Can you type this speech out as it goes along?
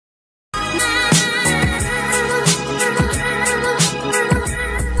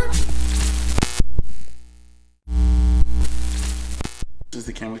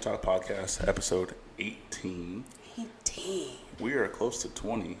Podcast, episode 18. 18. We are close to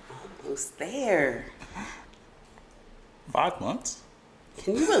 20. Almost there. 5 months?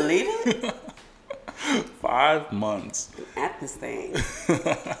 Can you believe it? 5 months. I'm at this thing.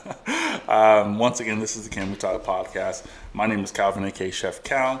 Once again, this is the Can We Talk Podcast. My name is Calvin, a.k.a. Chef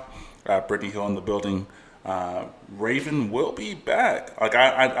Cal. Brittany Hill in the building. Raven will be back. Like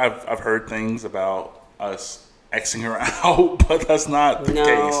I've heard things about us Xing her out, but that's not the case.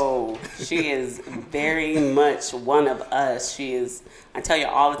 No, she is very much one of us. She is, I tell you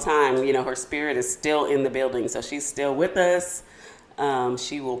all the time, you know, her spirit is still in the building. So she's still with us.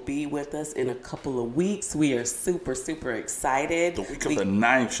 She will be with us in a couple of weeks. We are super, super excited. The week of the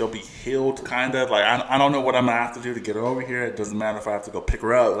 9th, she'll be healed, kind of. Like, I don't know what I'm going to have to do to get her over here. It doesn't matter if I have to go pick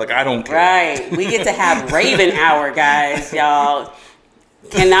her up. Like, I don't care. Right. We get to have Raven Hour, guys. Y'all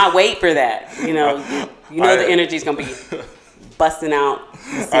cannot wait for that. You know the energy's going to be busting out.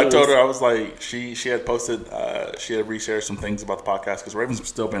 I told her, I was like, she had posted, she had reshared some things about the podcast because Raven's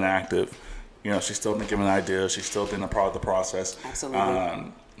still been active. You know, she's still been giving ideas. She's still been a part of the process.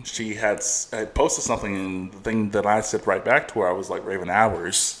 Absolutely. She had posted something, and the thing that I said right back to her, I was like, Raven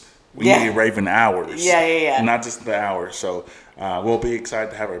hours. We need Raven hours. Yeah. Not just the hours. So we'll be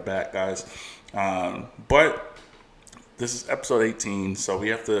excited to have her back, guys. But this is episode 18, so we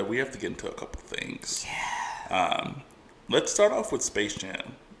have to get into a couple things. Yeah. Let's start off with Space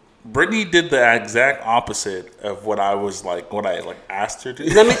Jam. Brittany did the exact opposite of what I asked her to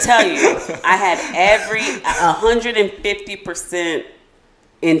do. Let me tell you, I had every 150%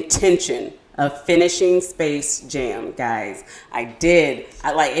 intention of finishing Space Jam, guys. I did.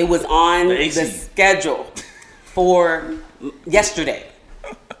 It was on the schedule for yesterday.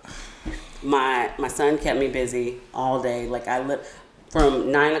 My son kept me busy all day.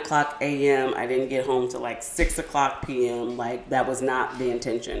 From 9 o'clock a.m., I didn't get home till 6 o'clock p.m. That was not the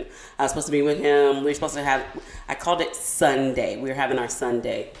intention. I was supposed to be with him. We were supposed to have, I called it Sunday. We were having our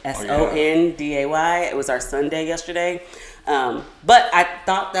Sunday. Sonday. It was our Sunday yesterday. But I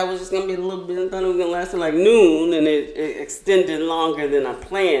thought that was just going to be a little bit. I thought it was going to last till noon, and it extended longer than I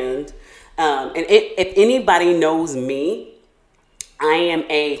planned. If anybody knows me, I am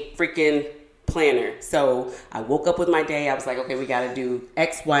a freaking planner. So I woke up with my day. I was like, okay, we got to do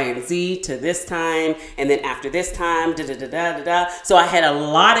X, Y, and Z to this time. And then after this time, da-da-da-da-da-da. So I had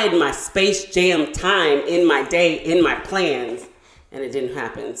allotted my Space Jam time in my day, in my plans, and it didn't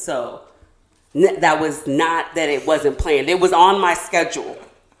happen. So that was not that it wasn't planned. It was on my schedule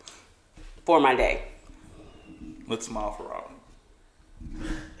for my day. Let's smile for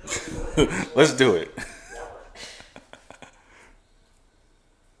Robin. Let's do it.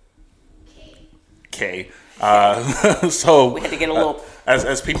 Okay. So we had to get a little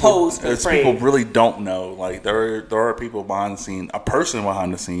as people really don't know, there are people behind the scene, a person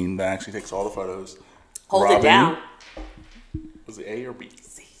behind the scene that actually takes all the photos. Hold it down. Was it A or B?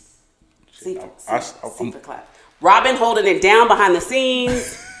 C. C for clap. Robin holding it down behind the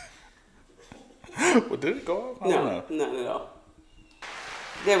scenes. Well, did it go off? I don't know. No.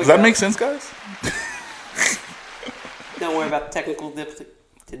 Does that make sense, guys? Don't worry about the technical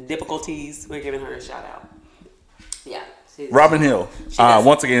difficulties. We're giving her a shout out. Yeah. Robin Hill.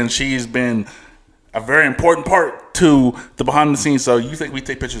 Once again, she's been a very important part to the behind the scenes. So you think we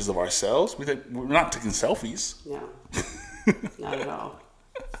take pictures of ourselves? We're not taking selfies. No. Not at all.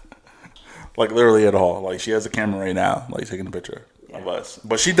 Literally at all. She has a camera right now, taking a picture of us.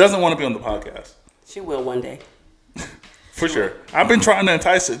 But she doesn't want to be on the podcast. She will one day. For sure. I've been trying to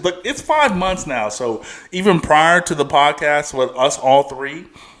entice it. Look, it's 5 months now. So even prior to the podcast with us all three,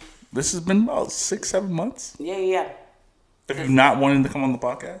 this has been about 6-7 months. Yeah. If you're not wanting to come on the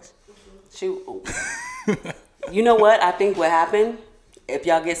podcast? You know what? I think what happened, if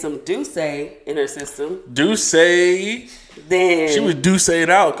y'all get some Douce in her system. Douce. Then. She was Douce'd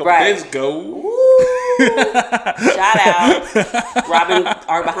out a couple days ago. Woo. Shout out. Robin,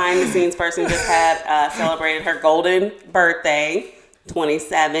 our behind the scenes person, just had celebrated her golden birthday,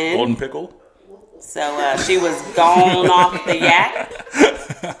 27. Golden pickle. So she was gone off the yak.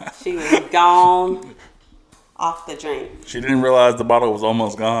 She was gone off the drink. She didn't realize the bottle was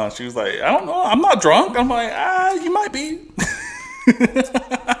almost gone. She was like, I don't know. I'm not drunk. I'm like, you might be.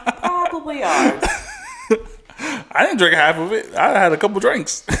 Probably are. I didn't drink half of it. I had a couple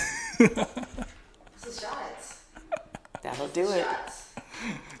drinks. Shots. That'll do it. Shots.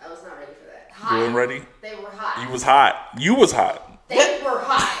 I was not ready for that. Hot. You weren't ready? They were hot. You was hot. You was hot. They were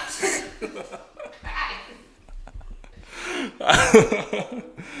hot.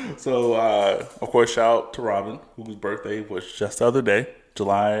 So, of course, shout out to Robin, whose birthday was just the other day,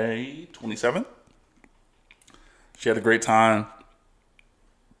 July 27th. She had a great time.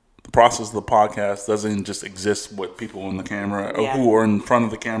 the process of the podcast doesn't just exist with people on the camera or Yeah. who are in front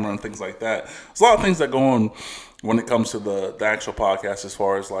of the camera and things like that. There's a lot of things that go on when it comes to the actual podcast, as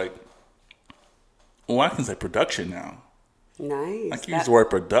far as like, well, I can say production now. Nice. I can use the word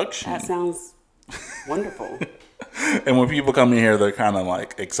production. That sounds wonderful. And when people come in here, they're kind of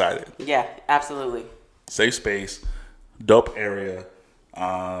like excited. Yeah, absolutely. Safe space, dope area.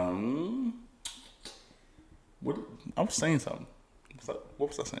 What I was saying something. What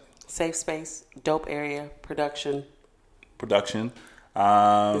was I saying? Safe space, dope area, production. Production.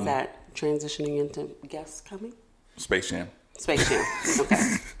 Is that transitioning into guests coming? Space Jam. Space Jam.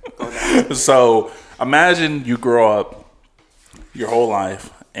 Okay. Go down. So imagine you grow up your whole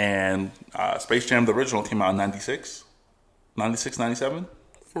life and Space Jam, the original, came out in 96, 97.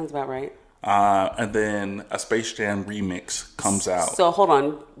 Sounds about right. And then a Space Jam remix comes out. So hold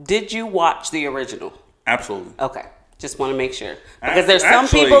on. Did you watch the original? Absolutely. Okay. Just want to make sure. Because there's some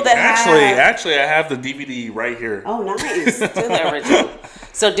people that Actually, I have the DVD right here. Oh, nice. To the original.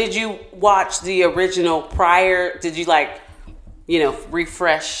 So did you watch the original prior? Did you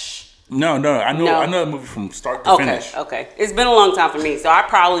refresh? No. I know the movie from start to finish. Okay. It's been a long time for me, so I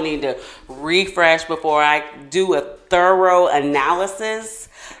probably need to refresh before I do a thorough analysis.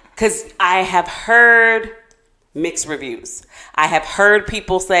 Because I have heard mixed reviews. I have heard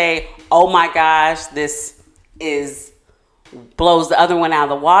people say, "Oh my gosh, this blows the other one out of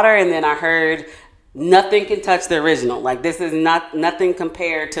the water," and then I heard nothing can touch the original. Like, this is nothing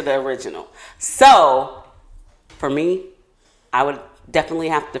compared to the original. So for me, I would definitely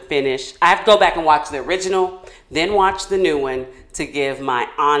have to finish. I have to go back and watch the original, then watch the new one to give my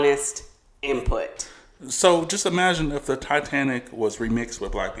honest input. So just imagine if the Titanic was remixed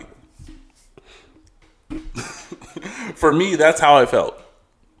with black people. For me, that's how I felt.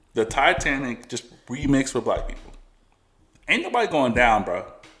 The Titanic just remixed with black people. Ain't nobody going down, bro.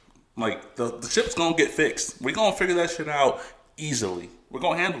 Like, the ship's gonna get fixed. We're gonna figure that shit out easily. We're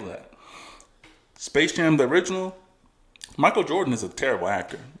gonna handle that. Space Jam, the original, Michael Jordan is a terrible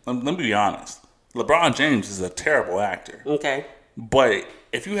actor. Let me be honest. LeBron James is a terrible actor. Okay. But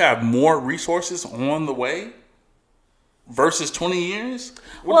if you have more resources on the way versus 20 years,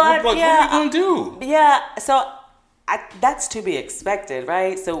 what are you going to do? Yeah, so that's to be expected,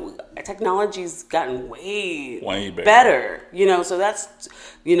 right? So technology's gotten way better. So that's,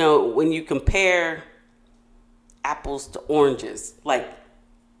 when you compare apples to oranges, like,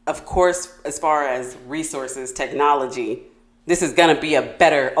 of course, as far as resources, technology, this is going to be a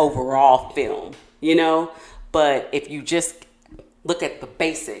better overall film, But if you just look at the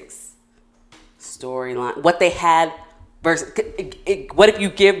basics, storyline, what they had versus, what if you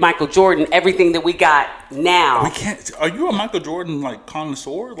give Michael Jordan everything that we got now? We can't. Are you a Michael Jordan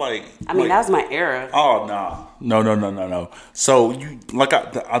connoisseur? That was my era. Oh no. So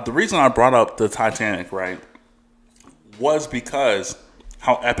the reason I brought up the Titanic, right, was because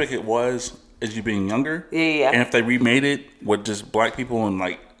how epic it was as you being younger. Yeah. And if they remade it with just black people and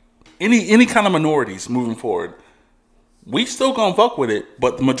any kind of minorities moving forward, we still gonna fuck with it,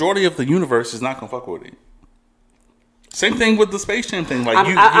 but the majority of the universe is not gonna fuck with it. Same thing with the Space Jam thing.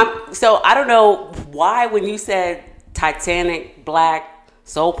 So I don't know why when you said Titanic, Black,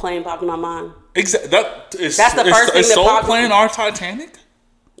 Soul Plane popped in my mind. Exactly. That's the first thing that Soul popped. Plane our Titanic?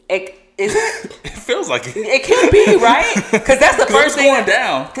 Is it? It feels like it. It can be, right? Because that's the first thing going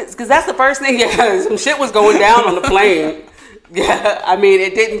down. Because that's the first thing. Yeah, some shit was going down on the plane. Yeah,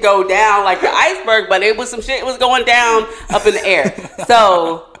 it didn't go down like the iceberg, but it was some shit was going down up in the air.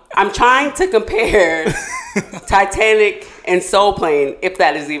 So I'm trying to compare Titanic and Soul Plane, if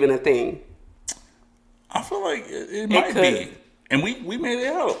that is even a thing. I feel like it might be. And we made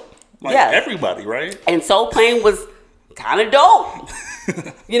it out. Everybody, right? And Soul Plane was kind of dope.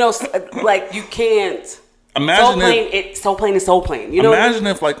 You can't. Imagine Soul Plane is Soul Plane. Imagine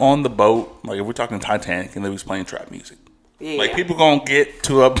if on the boat, if we're talking Titanic and they was playing trap music. Yeah. People gonna get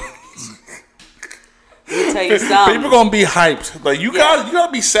to a. Let me tell you something. People gonna be hyped. You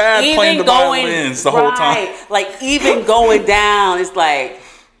gotta be sad even playing the violins the whole time. Even going down, it's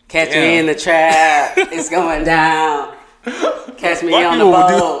catch me in the trap. It's going down. Catch me on the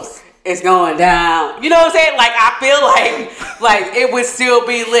boat. It's going down. You know what I'm saying? I feel it would still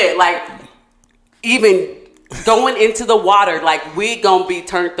be lit. Even going into the water, we gonna be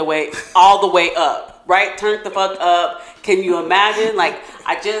turned all the way up, right? Turned the fuck up. Can you imagine?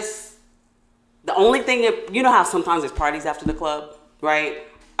 The only thing how sometimes there's parties after the club, right?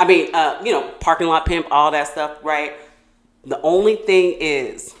 Parking lot pimp, all that stuff, right? The only thing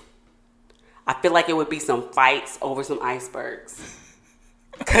is, I feel like it would be some fights over some icebergs.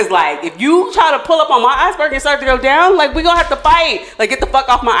 Cause like if you try to pull up on my iceberg and start to go down, like we gonna have to fight. Like get the fuck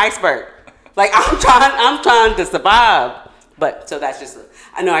off my iceberg. Like I'm trying to survive. But so that's just.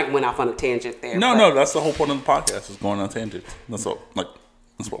 I know I went off on a tangent there. No, that's the whole point of the podcast is going on tangents. That's all. Like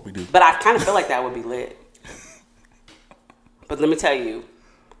that's what we do. But I kind of feel like that would be lit. But let me tell you,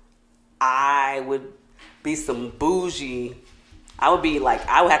 I would be some bougie. I would be like,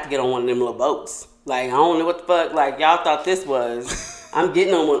 I would have to get on one of them little boats. Like, I don't know what the fuck, like, y'all thought this was. I'm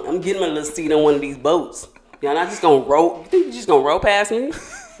getting my little seat on one of these boats. Y'all not just gonna roll, you think you're just gonna roll past me?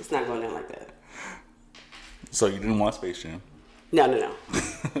 It's not going down like that. So you didn't watch Space Jam? No.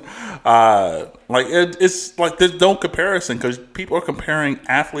 Like, it's like there's no comparison because people are comparing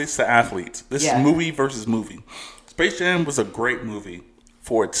athletes to athletes. This is movie versus movie. Space Jam was a great movie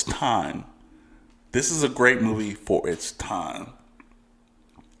for its time. This is a great movie for its time.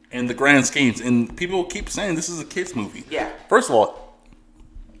 In the grand schemes, and people keep saying this is a kids movie. Yeah. First of all,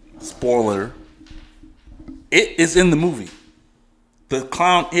 spoiler, it is in the movie. The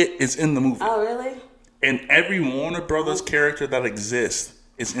clown It is in the movie. Oh, really? And every Warner Brothers character that exists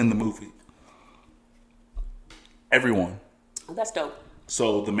is in the movie. Everyone. Oh, that's dope.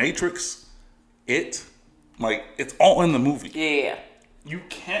 So The Matrix, It, like it's all in the movie. Yeah. You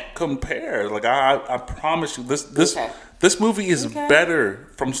can't compare. Like I promise you, this movie is Okay. better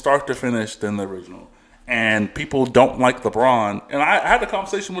from start to finish than the original. And people don't like LeBron. And I had a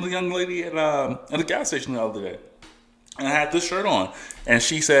conversation with a young lady at a gas station the other day, and I had this shirt on, and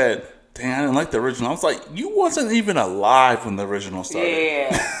she said, "Dang, I didn't like the original." I was like, "You wasn't even alive when the original started."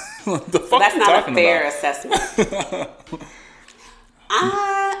 Yeah. The fuck That's you not talking a fair about? assessment.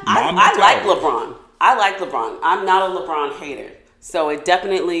 I like LeBron. I like LeBron. I'm not a LeBron hater. So it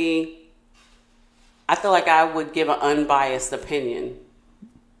definitely, I feel like I would give an unbiased opinion.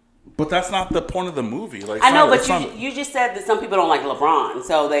 But that's not the point of the movie. Like I know, it's but you just said that some people don't like LeBron,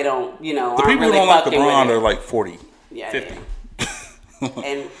 so they don't, the aren't people really who don't like fucking LeBron with are it. like 40, Yeah, 50.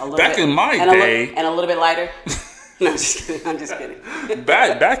 And a little Back bit, in my and day- and a little bit lighter. No, I'm just kidding. I'm just kidding.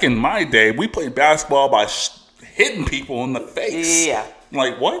 Back in my day, we played basketball by hitting people in the face. Yeah.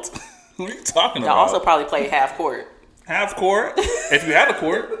 Like what? What are you talking Y'all about? also probably played half court. Half court, if you had a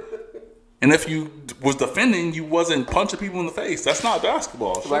court, and if you was defending, you wasn't punching people in the face. That's not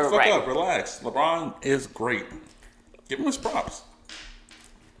basketball. Shut the fuck Right. up. Relax. LeBron is great. Give him his props.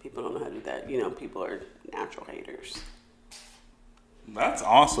 People don't know how to do that. People are natural haters. That's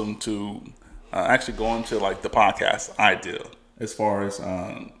awesome to actually go into like the podcast idea as far as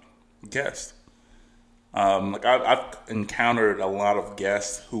guests. Like I've encountered a lot of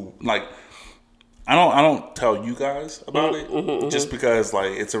guests who like I don't tell you guys about it just because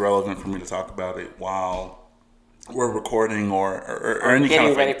like it's irrelevant for me to talk about it while we're recording or any Getting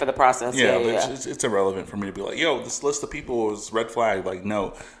kind of ready thing. for the process. Yeah, Yeah. it's irrelevant for me to be like, yo, this list of people is red flag. Like,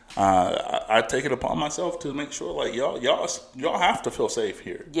 no, I take it upon myself to make sure, like, y'all have to feel safe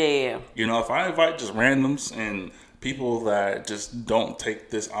here. Yeah. If I invite just randoms and people that just don't take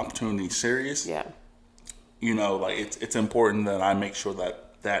this opportunity serious, Yeah. like it's important that I make sure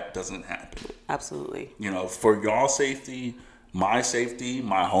that doesn't happen. Absolutely. For y'all safety, my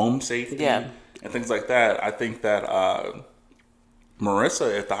home safety, Yeah. and things like that. I think that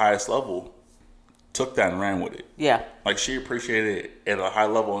Marissa at the highest level took that and ran with it. Yeah. Like she appreciated it at a high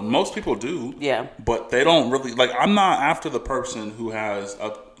level, and most people do. Yeah. But they don't really like. I'm not after the person who has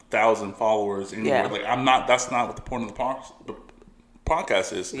 1,000 followers anywhere. Yeah. Like I'm not. That's not what the point of the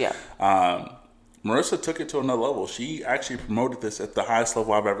podcast is. Yeah. Marissa took it to another level. She actually promoted this at the highest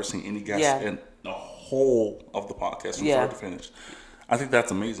level I've ever seen any guest Yeah. in the whole of the podcast from Yeah. start to finish. I think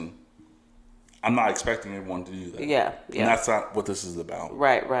that's amazing. I'm not expecting everyone to do that. Yeah. And that's not what this is about.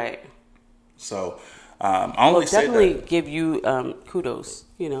 Right. So I only say Definitely that. give you kudos,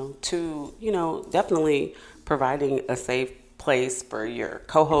 to, definitely providing a safe place for your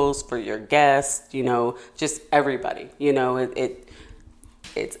co-hosts, for your guests, just everybody.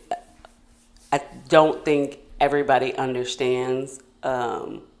 It's I don't think everybody understands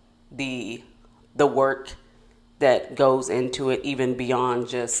the work that goes into it, even beyond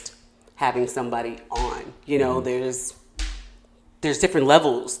just having somebody on. There's different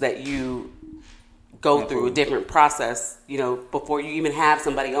levels that you go through, a different process, before you even have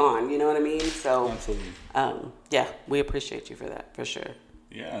somebody on. You know what I mean? So, Absolutely. yeah, we appreciate you for that, for sure.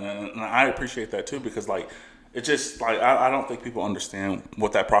 Yeah, and I appreciate that too because like it just like I don't think people understand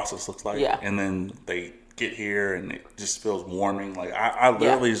what that process looks like. Yeah. And then they get here and it just feels warming. Like I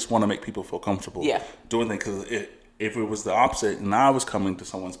literally just want to make people feel comfortable. Yeah. Doing things because if it was the opposite and I was coming to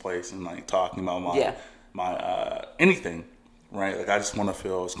someone's place and like talking about my anything, right? Like I just want to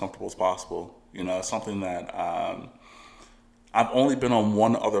feel as comfortable as possible. Something that I've only been on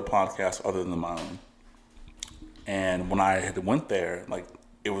one other podcast other than my own. And when I had went there, like,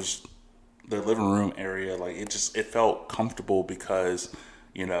 it was the living room area, like, it felt comfortable because,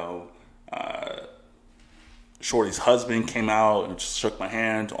 you know, Shorty's husband came out and just shook my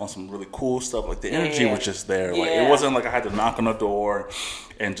hand on some really cool stuff. Like, the energy was just there. Like, it wasn't like I had to knock on the door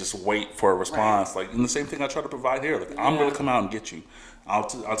and just wait for a response. Like, and the same thing I try to provide here. Like, I'm going to come out and get you. I'll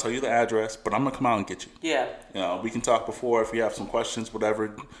tell you the address, but I'm going to come out and get you. Yeah. You know, we can talk before if you have some questions,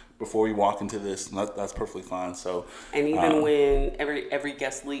 whatever, before you walk into this. That's perfectly fine. So, And even when every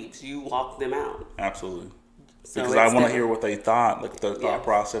guest leaves, you walk them out. absolutely. So Because I want to hear what they thought, like their thought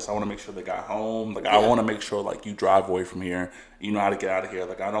process. I want to make sure they got home. Like, I want to make sure, like, you drive away from here, you know how to get out of here.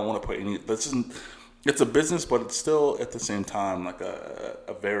 Like, I don't want to put any. It's a business, but it's still at the same time like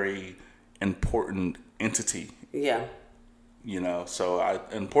a very important entity. Yeah. You know, so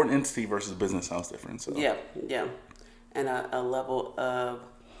important entity versus business sounds different. So Yeah. And a level of,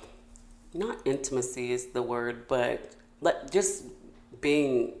 not intimacy is the word, but just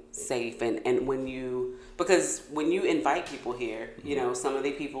being safe. And because when you invite people here, you know, some of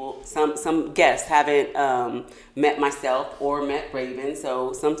the people, some guests haven't met myself or met Raven,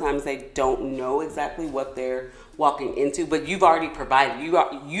 so sometimes they don't know exactly what they're walking into, but you've already provided,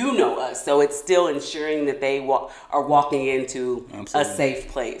 you know us, so it's still ensuring that they are walking into a safe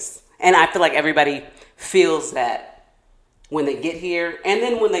place. And I feel like everybody feels that when they get here, and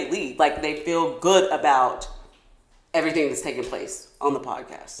then when they leave, like, they feel good about everything that's taking place on the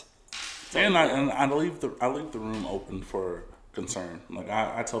podcast. So, and I leave the room open for concern. Like,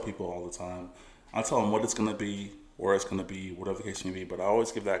 I tell people all the time, I tell them what it's going to be, where it's going to be, whatever the case may be. But I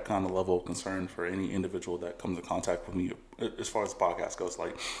always give that kind of level of concern for any individual that comes in contact with me as far as the podcast goes.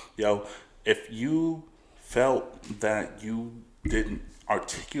 Like, yo, if you felt that you didn't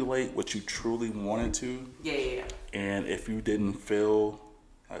articulate what you truly wanted to, and if you didn't feel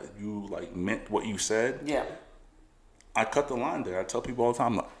you, like, meant what you said, I cut the line there. I tell people all the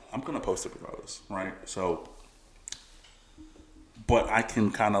time, like, I'm going to post it regardless, right? So, but I can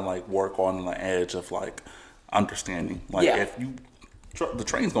kind of, like, work on the edge of, like, understanding. Like, if you, the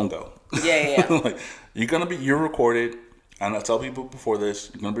train's going to go. Like, you're recorded. And I tell people before this,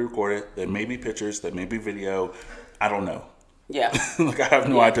 you're going to be recorded. There may be pictures, there may be video. I don't know. Like, I have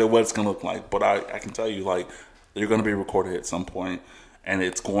no idea what it's going to look like. But I can tell you, like, you're going to be recorded at some point. And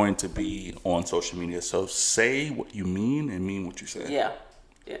it's going to be on social media. So say what you mean and mean what you say. Yeah.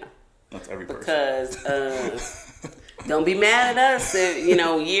 That's every person. Because don't be mad at us if, you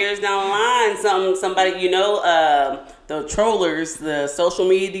know, years down the line, somebody, you know, the trollers, the social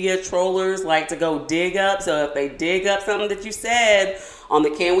media trollers like to go dig up. So if they dig up something that you said on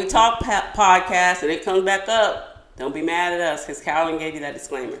the Can We Talk podcast and it comes back up, don't be mad at us, because Calvin gave you that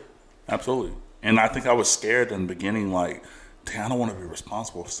disclaimer. Absolutely. And I think I was scared in the beginning, like, damn, I don't want to be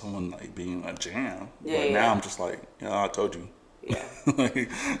responsible for someone, like, being a jam. But now I'm just like, you know, I told you. Like, be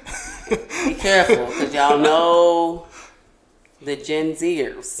careful, because y'all know the Gen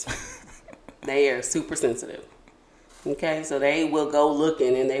Zers, they are super sensitive. Okay, so they will go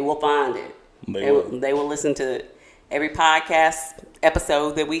looking and they will find it. They will listen to every podcast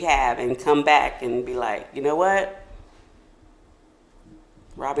episode that we have and come back and be like, you know what?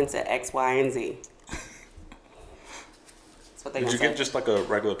 Robin said X, Y, and Z. That's what they Did you say. get just like a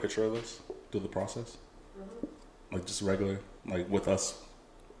regular picture of us through the process? Mm-hmm. Like, just regular, like, with us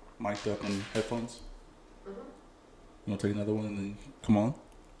mic'd up in headphones? Mm-hmm. You want to take another one and then come on?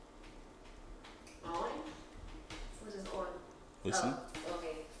 On? What is on? Listen. Oh,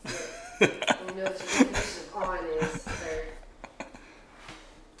 okay. Yeah. We know what your definition of on is, sir.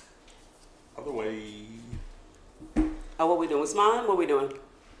 Other way. Oh, what we doing? We smiling? What we doing?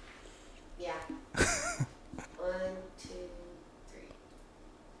 Yeah. 1, 2, 3.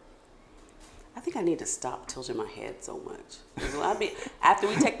 I think I need to stop tilting my head so much. After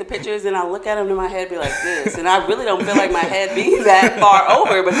we take the pictures and I look at them in my head be like this, and I really don't feel like my head being that far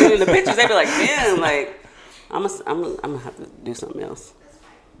over, but then in the pictures they be like, damn, like I'm gonna have to do something else.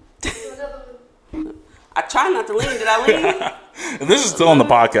 That's fine. Do another one. I try not to lean. Did I lean? And this is still on the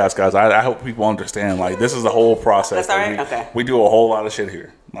podcast, guys. I hope people understand. Like, this is the whole process. That's all like, right? Okay. We do a whole lot of shit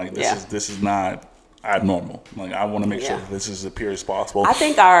here. Like, this is not abnormal. Like, I want to make sure that this is as pure as possible. I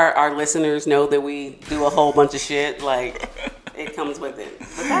think our listeners know that we do a whole bunch of shit. Like, it comes with it.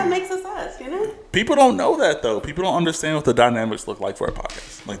 But that makes us, you know? People don't know that, though. People don't understand what the dynamics look like for a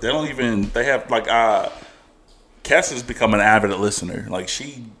podcast. Like, they have, like, Cass has become an avid listener. Like,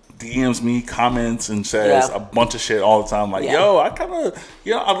 she DMs me, comments, and says a bunch of shit all the time. Like, yo, I kind of,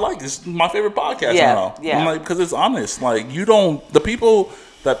 I like this. This is my favorite podcast now. I'm like, because it's honest. Like, the people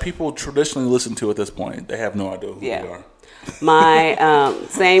that people traditionally listen to at this point, they have no idea who we are. My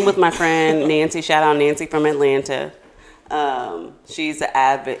same with my friend Nancy. Shout out Nancy from Atlanta. She's an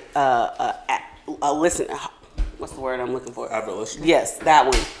avid a listen. What's the word I'm looking for? Avid listener. Yes, that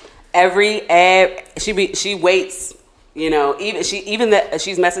one. She waits. You know, she's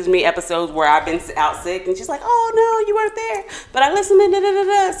messaged me episodes where I've been out sick, and she's like, "Oh no, you weren't there," but I listened to da da da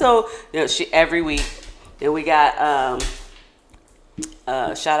da. So she every week. And we got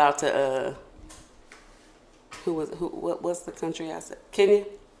shout out to what was the country I said? Kenya?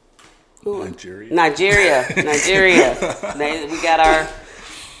 Nigeria. We got our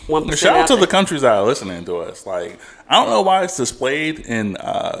 1%. Shout out to the countries that are listening to us. Like, I don't know why it's displayed in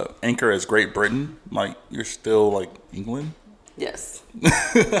Anchor as Great Britain. Like, you're still like England. Yes.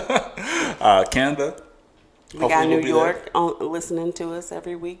 Canada. We got New York listening to us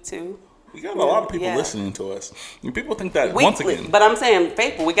every week too. We got a lot of people listening to us. And people think that once again. But I'm saying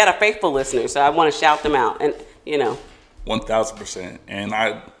faithful. We got a faithful listener, so I want to shout them out. And 1,000%. And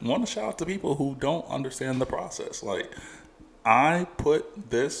I want to shout out to people who don't understand the process. Like, I put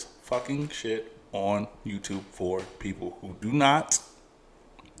this fucking shit on YouTube for people who do not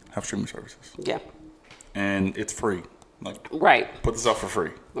have streaming services. Yeah. And it's free. Like, right. Put this up for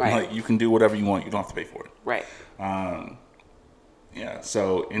free. Right. Like, you can do whatever you want. You don't have to pay for it. Right. Yeah.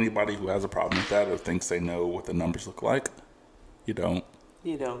 So anybody who has a problem with that or thinks they know what the numbers look like, you don't.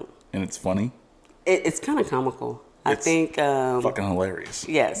 You don't. And it's funny. It's kind of comical. I think fucking hilarious.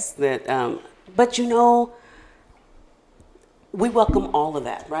 Yes, that. But we welcome all of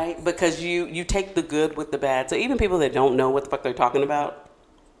that, right? Because you take the good with the bad. So even people that don't know what the fuck they're talking about,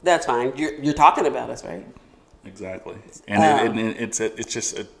 that's fine. You're talking about us, right? Exactly. And it's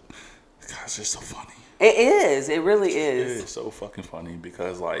just so funny. It is. It really is. It is so fucking funny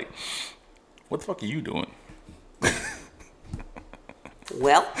because, like, what the fuck are you doing?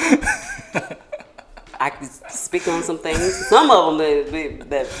 Well, I can speak on some things. Some of them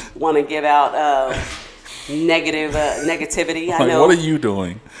that want to give out negativity. I know. What are you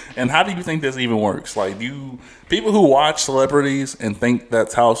doing? And how do you think this even works? Like, people who watch celebrities and think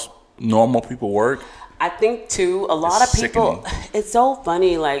that's how normal people work? I think, too, a lot of people, it's so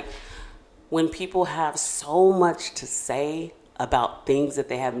funny, like, when people have so much to say about things that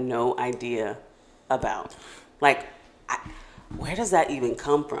they have no idea about. Like, where does that even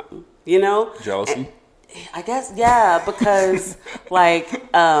come from? You know? Jealousy? And I guess, yeah, because, like,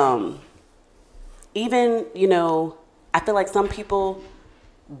 even, I feel like some people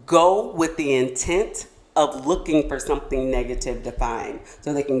go with the intent of looking for something negative to find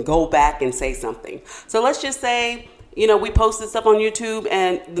so they can go back and say something. So let's just say, we posted stuff on YouTube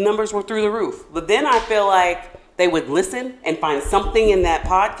and the numbers were through the roof. But then I feel like they would listen and find something in that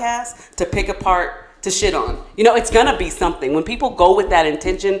podcast to pick apart, to shit on. It's going to be something. When people go with that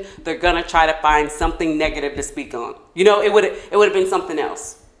intention, they're going to try to find something negative to speak on. It would have been something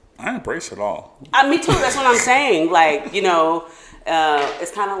else. I embrace it all. Me too. That's what I'm saying. Like,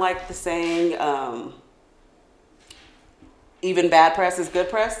 it's kind of like the saying, even bad press is good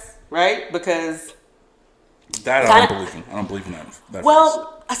press, right? Because that I don't believe in that.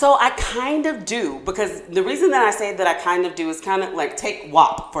 Well, so I kind of do, because the reason that I say that I kind of do is kind of like, take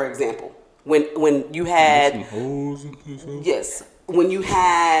WAP, for example. When you had, yes, when you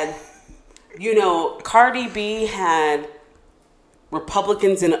had, Cardi B had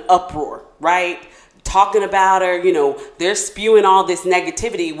Republicans in an uproar, right? Talking about her, they're spewing all this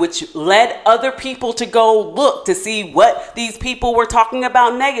negativity, which led other people to go look to see what these people were talking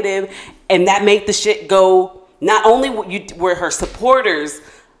about negative, and that made the shit go. Not only were her supporters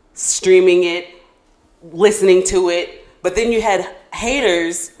streaming it, listening to it, but then you had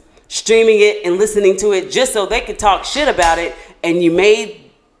haters streaming it and listening to it just so they could talk shit about it. And you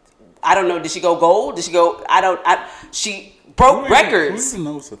made, I don't know, did she go gold? Did she go, she broke records. Who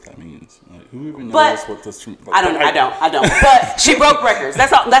even knows what that means? Like, who even knows what this? Like, I don't. But she broke records.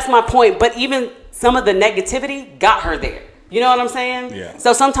 That's my point. But even some of the negativity got her there. You know what I'm saying? Yeah.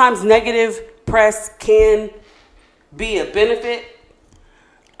 So sometimes negative press can be a benefit.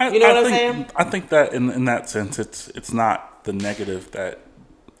 You know what I'm saying? I think that in that sense, it's not the negative that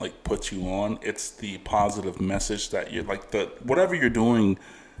like puts you on. It's the positive message that you're like whatever you're doing.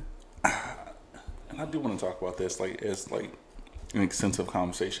 And I do want to talk about this like as like an extensive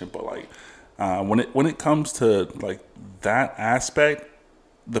conversation, but like when it comes to like that aspect,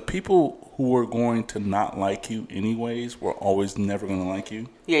 the people who are going to not like you anyways were always never going to like you.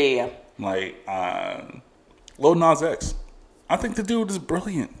 Yeah. Like Lil Nas X, I think the dude is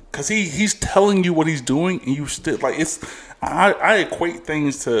brilliant because he's telling you what he's doing, and you still like it's. I equate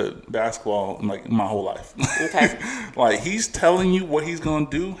things to basketball like my whole life. Okay. Like he's telling you what he's gonna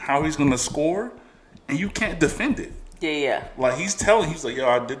do, how he's gonna score, and you can't defend it. Yeah. Like he's like, yo,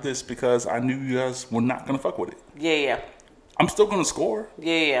 I did this because I knew you guys were not gonna fuck with it. Yeah. I'm still gonna score.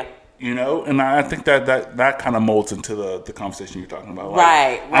 Yeah. You know, and I think that kind of molds into the conversation you're talking about. Like,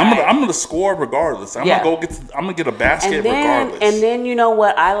 Right. I'm gonna score regardless. I'm Yeah. gonna get a basket And then, regardless. and then you know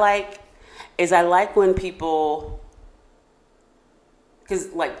what I like is I like when people,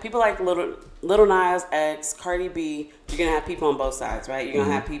 because like people like Little Nas X, Cardi B, you're gonna have people on both sides, right? You're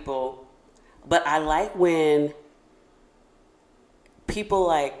gonna have people, but I like when people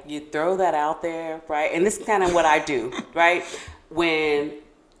like you throw that out there, right? And this is kind of what I do, right?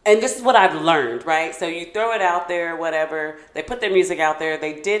 And this is what I've learned, right? So you throw it out there, whatever. They put their music out there.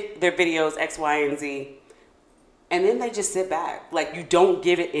 They did their videos X, Y, and Z. And then they just sit back. Like, you don't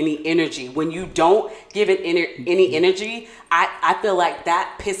give it any energy. When you don't give it any energy, I feel like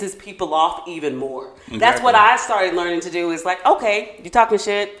that pisses people off even more. Exactly. That's what I started learning to do is like, okay, you're talking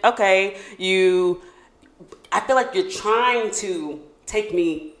shit. Okay, I feel like you're trying to take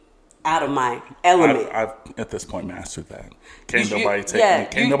me out of my element. I've at this point mastered that. Can't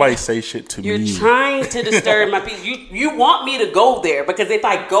nobody say shit to me. You're trying to disturb my peace. You want me to go there because if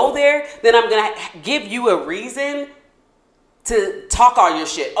I go there, then I'm gonna give you a reason to talk all your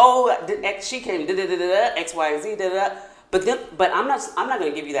shit. Oh, she came X, Y, and Z. But I'm not gonna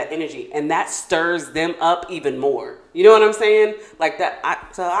give you that energy, and that stirs them up even more. You know what I'm saying? Like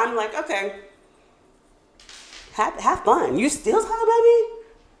that. So I'm like, okay, have fun. You still talking about me?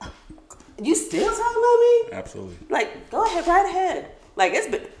 You still talking about me? Absolutely. Like, go ahead, right ahead. Like, it's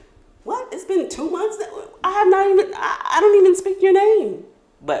been 2 months that I don't even speak your name.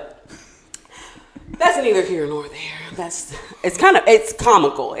 But that's neither here nor there. It's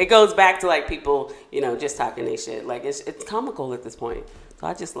comical. It goes back to like people, just talking their shit. Like it's comical at this point. So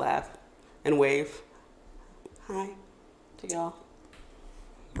I just laugh and wave. Hi to y'all.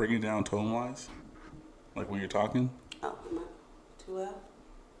 Bring it down tone-wise? Like when you're talking? Oh, am I too loud?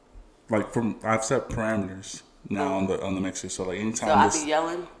 Like I've set parameters now on the mixer, so like anytime. So I be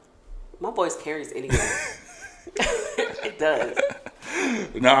yelling. My voice carries anywhere. It does.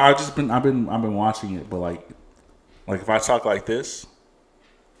 No, I've been watching it, but like if I talk like this,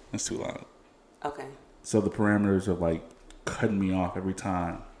 it's too loud. Okay. So the parameters are like cutting me off every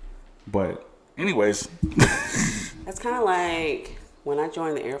time. But anyways, that's kind of like when I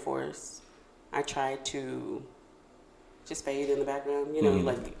joined the Air Force. I tried to just fade in the background,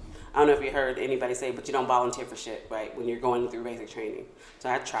 like. I don't know if you heard anybody say, but you don't volunteer for shit, right? When you're going through basic training. So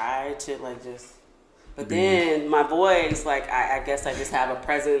I tried to but then my voice, like, I guess I just have a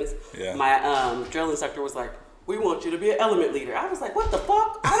presence. Yeah. My drill instructor was like, we want you to be an element leader. I was like, what the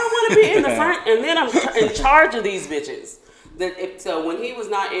fuck? I don't want to be in the front, and then I'm in charge of these bitches. So when he was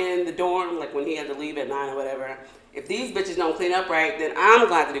not in the dorm, like when he had to leave at 9 or whatever, if these bitches don't clean up right, then I'm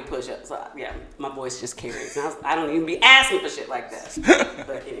glad to do push-ups. So yeah, my voice just carries. I don't even be asking for shit like that.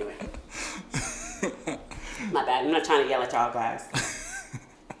 But anyway, my bad. I'm not trying to yell at y'all guys.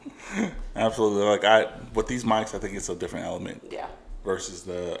 Absolutely. Like with these mics, I think it's a different element. Yeah. Versus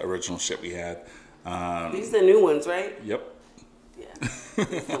the original shit we had. These are the new ones, right? Yep. Yeah.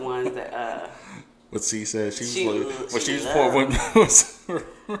 These are the ones that. What C said, when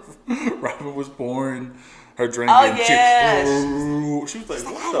Robin was born. Her drink. Oh yeah. She was like,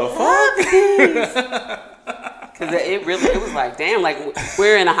 "What the fuck?" Because it was like, damn, like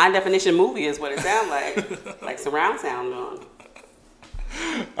we're in a high definition movie, is what it sounds like surround sound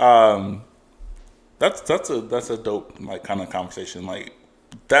on. That's a dope like kind of conversation, like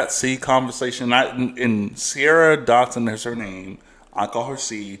that C conversation. In Sierra Dotson is her name. I call her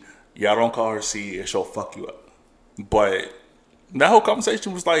C. Y'all don't call her C, and she'll fuck you up. But that whole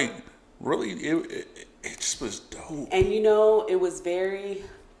conversation was like really it just was dope. And it was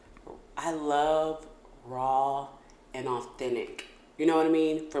I love raw and authentic. You know what I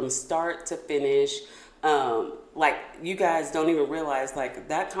mean? From start to finish. Like, you guys don't even realize, like,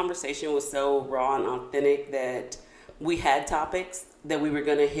 that conversation was so raw and authentic that we had topics that we were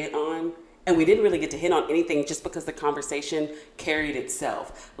going to hit on. And we didn't really get to hit on anything just because the conversation carried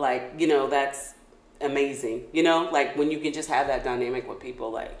itself. Like, that's amazing. Like, when you can just have that dynamic with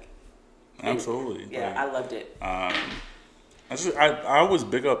people, like, absolutely. Yeah, like, I loved it. I always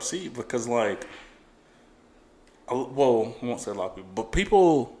big up C because, like, well, I won't say a lot of people, but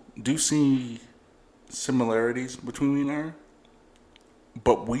people do see similarities between me and her,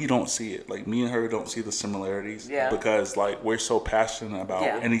 but we don't see it. Like, me and her don't see the similarities because, like, we're so passionate about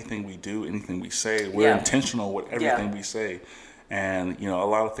anything we do, anything we say. We're intentional with everything we say. And, a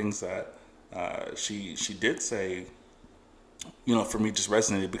lot of things that she did say, for me just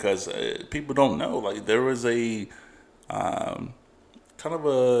resonated because people don't know. Like, there was a kind of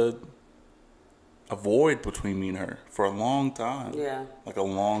a a void between me and her for a long time. Yeah. Like a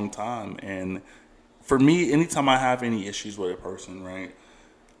long time. And for me, anytime I have any issues with a person, right,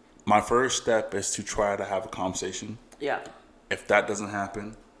 my first step is to try to have a conversation. Yeah. If that doesn't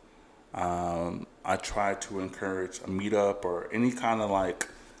happen, I try to encourage a meetup or any kind of like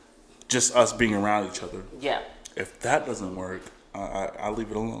just us being around each other. Yeah. If that doesn't work, I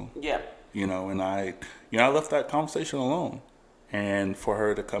leave it alone. Yeah. And I left that conversation alone. And for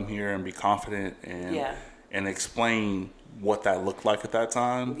her to come here and be confident and explain what that looked like at that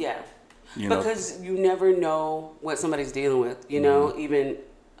time. Yeah. You know, Because you never know what somebody's dealing with, even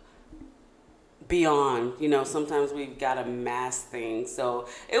beyond, sometimes we've got to mask things. So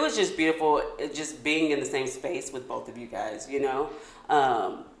it was just beautiful just being in the same space with both of you guys,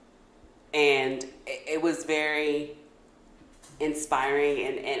 and it was very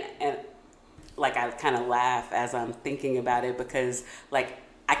inspiring and like I kind of laugh as I'm thinking about it because like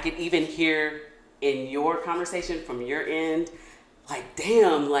I could even hear in your conversation from your end, like,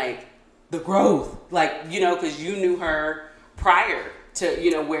 damn, like the growth, like, because you knew her prior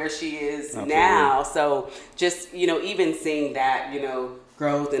to, where she is Absolutely. now. So just, even seeing that,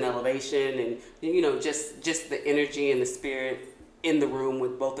 growth and elevation and, just the energy and the spirit in the room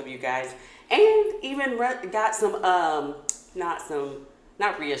with both of you guys, and even got some,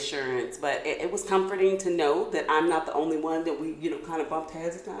 not reassurance, but it was comforting to know that I'm not the only one that we, kind of bumped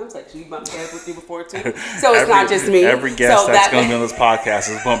heads at times. Like she bumped heads with you before too. So it's not just me. Every guest so that's going to be on this podcast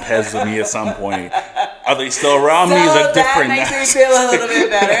has bumped heads with me at some point. Are they still around me? Is it different? That makes me feel a little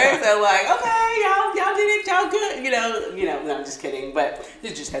bit better. So like, okay, y'all did it, y'all good. No, I'm just kidding. But you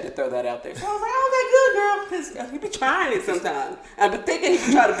just had to throw that out there. So I was like, okay, good girl, because he be trying it sometimes. I've been thinking he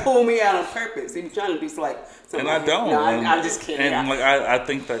be trying to pull me out on purpose. He be trying to be like. And I don't. No, I'm just kidding. And like I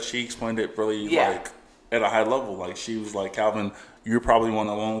think that she explained it really like at a high level. Like she was like, Calvin, you're probably one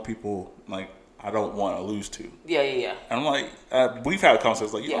of the only people like I don't want to lose to. Yeah. And I'm like, we've had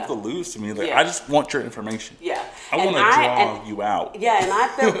conversations like you don't have to lose to me. Like I just want your information. Yeah. I want to draw you out. Yeah, and I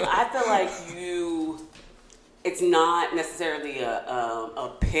feel like you. It's not necessarily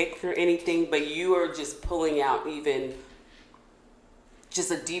a pick or anything, but you are just pulling out even. Just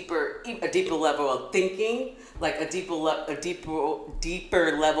a deeper level of thinking, like a deeper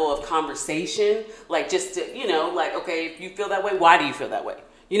level of conversation, like just to, like, okay, if you feel that way, why do you feel that way?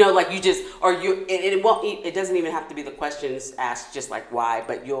 Like you just, or you, it doesn't even have to be the questions asked just like why,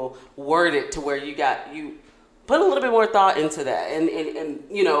 but you'll word it to where you put a little bit more thought into that and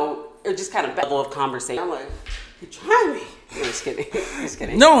it just kind of level of conversation. I'm like, you're trying me. No, just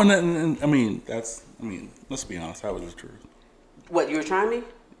kidding. No, and I mean, let's be honest, that was the truth. What, you were trying me?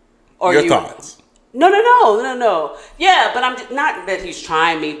 Or your thoughts? No. Yeah, but I'm just, not that he's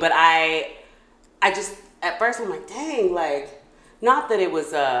trying me, but I just, at first I'm like, dang, like, not that it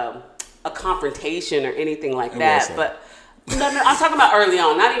was a confrontation or anything like that, but no, I'm talking about early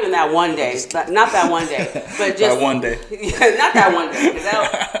on, not even that one day, not that one day, but just. That one day. Yeah, not that one day, because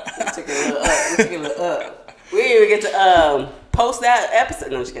that took it a little up. We didn't even get to post that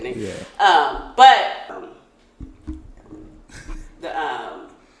episode. No, I'm just kidding. Yeah. But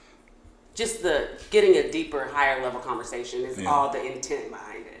just the getting a deeper, higher level conversation is all the intent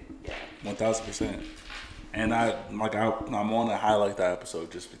behind it. Yeah. 1000%. And I want to highlight that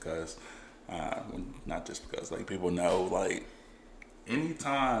episode just because, not just because, like people know, like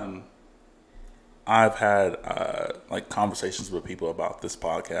anytime I've had like conversations with people about this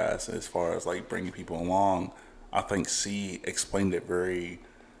podcast, as far as like bringing people along, I think C explained it very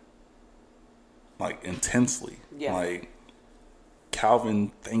like intensely. Yeah. Like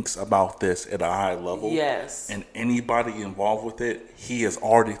Calvin thinks about this at a high level. Yes. And anybody involved with it, he has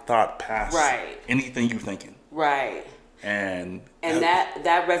already thought past anything you're thinking. Right. And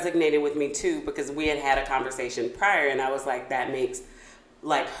that resonated with me too, because we had a conversation prior, and I was like, that makes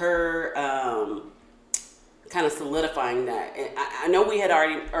like her kind of solidifying that. And I know we had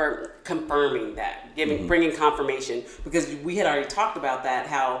already, or confirming that, bringing confirmation, because we had already talked about that,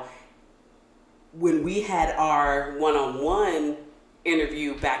 how when we had our one-on-one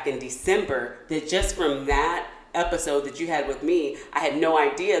interview back in December, that just from that episode that you had with me, I had no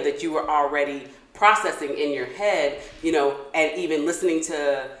idea that you were already processing in your head, and even listening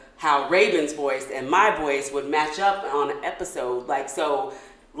to how Raven's voice and my voice would match up on an episode. So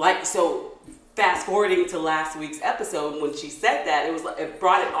fast forwarding to last week's episode, when she said that, it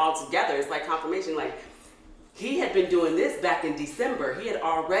brought it all together. It's like confirmation, like he had been doing this back in December. He had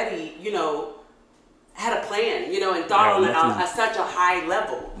already, had a plan, and thought on it at such a high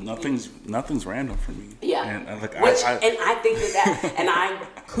level. Nothing's random for me. Yeah. And I think that and I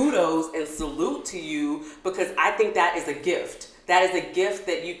kudos and salute to you, because I think that is a gift. That is a gift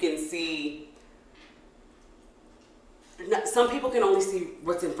that you can see some people can only see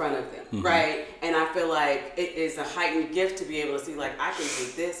what's in front of them, right? And I feel like it is a heightened gift to be able to see, like, I can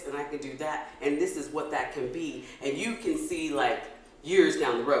do this and I can do that, and this is what that can be. And you can see, like, years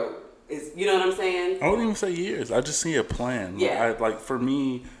down the road. You know what I'm saying? I wouldn't even say years. I just see a plan. Yeah. Like for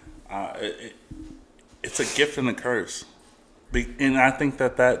me, it's a gift and a curse. And I think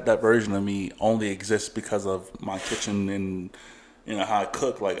that version of me only exists because of my kitchen and how I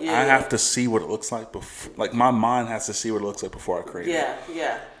cook. Like I have to see what it looks like before. Like my mind has to see what it looks like before I create it.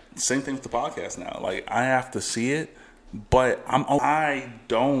 Yeah. Same thing with the podcast now. Like I have to see it, but I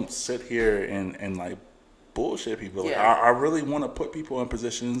don't sit here and like bullshit people. Like I really want to put people in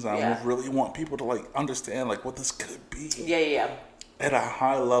positions. I really want people to like understand like what this could be. Yeah. At a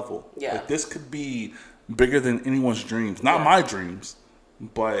high level. Yeah. Like this could be bigger than anyone's dreams. Not my dreams,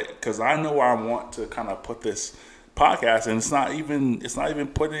 but because I know where I want to kind of put this podcast, and it's not even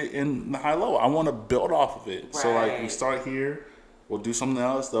put it in the high low. I want to build off of it. Right. So like we start here, we'll do something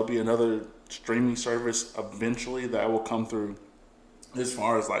else. There'll be another streaming service eventually that will come through. As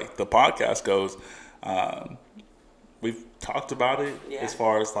far as like the podcast goes, we've talked about it. As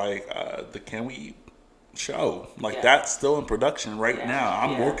far as like the Can We Eat show, like that's still in production right now.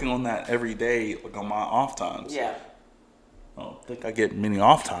 I'm working on that every day, like on my off times. I don't think I get many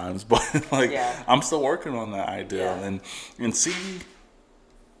off times, but like I'm still working on that idea. And see,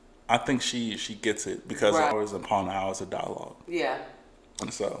 I think she gets it because hours upon hours of dialogue.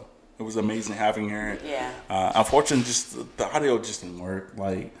 And so it was amazing having her. Unfortunately, just the audio just didn't work.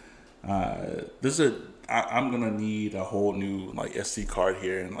 Like I'm gonna need a whole new like SD card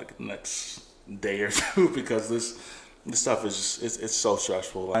here in like the next day or two because this stuff is just it's so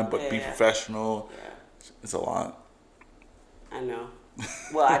stressful. But be professional. It's a lot. I know.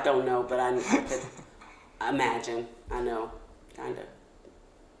 Well, I don't know, but I could imagine. I know, kind of.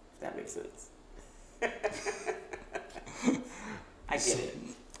 If that makes sense. I get it.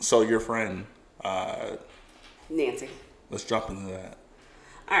 So your friend, Nancy. Let's jump into that.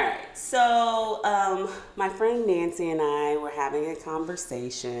 All right. So my friend Nancy and I were having a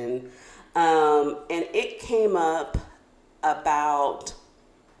conversation, and it came up about,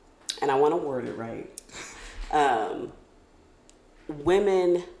 and I want to word it right.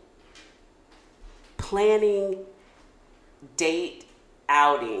 Women planning date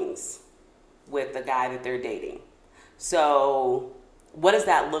outings with the guy that they're dating. So what does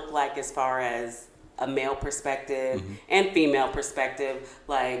that look like as far as a male perspective and female perspective?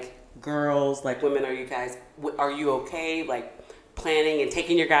 Like girls, like women, are you okay like planning and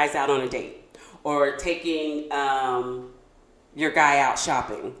taking your guys out on a date or taking your guy out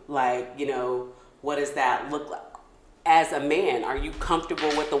shopping? Like, what does that look like? As a man, are you comfortable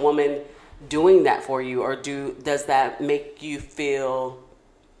with a woman doing that for you, or does that make you feel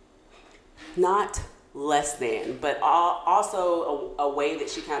not less than, but also a way that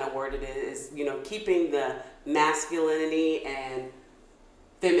she kind of worded it is, keeping the masculinity and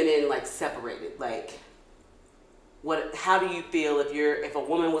feminine like separated. Like, how do you feel if a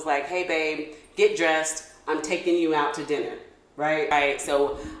woman was like, "Hey, babe, get dressed. I'm taking you out to dinner," right?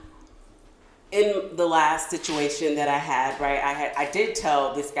 So. In the last situation that I had, I did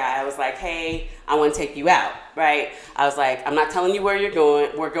tell this guy, I was like, hey, I want to take you out, right? I was like, I'm not telling you where you're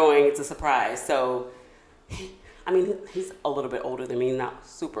going. We're going. It's a surprise. So, he's a little bit older than me, not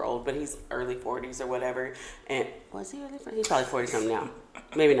super old, but he's early 40s or whatever. And was he early 40s? He's probably 40-something now.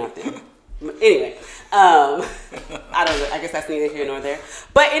 Maybe not then. Anyway, I don't know. I guess that's neither here nor there.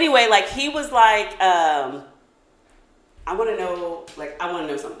 But anyway, like he was like, I want to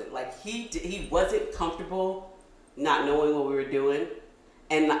know something. Like he wasn't comfortable not knowing what we were doing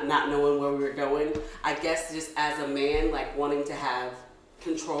and not knowing where we were going. I guess just as a man, like wanting to have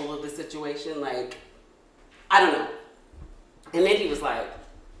control of the situation. Like, I don't know. And then he was like,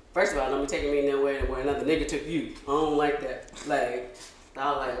 first of all, don't be taking me nowhere where another nigga took you. I don't like that. Like,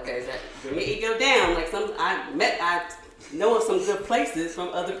 I was like, okay, is that bring your ego down? Like I know of some good places from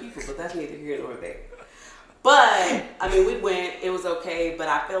other people, but that's neither here nor there. But, we went, it was okay, but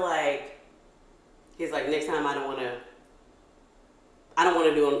I feel like, he's like, next time I don't want to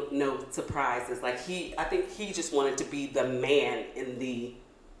do no surprises. Like I think he just wanted to be the man in the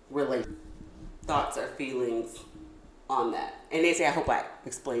relationship. Thoughts or feelings on that. And they say, I hope I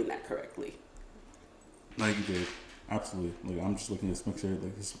explained that correctly. No, you did. Absolutely. Like, I'm just looking at this mixer,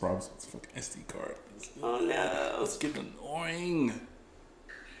 like this is probably a fucking SD card. Oh no. It's getting annoying.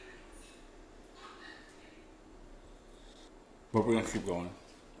 But we're gonna keep going.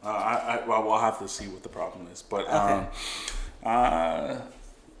 We'll have to see what the problem is. But a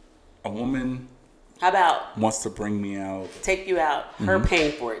woman, how about wants to bring me out, take you out, her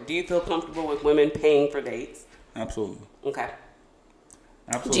paying for it. Do you feel comfortable with women paying for dates? Absolutely. Okay.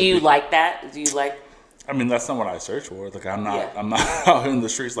 Absolutely. Do you like that? Do you like? I mean, that's not what I search for. Like, I'm not. Yeah. I'm not out in the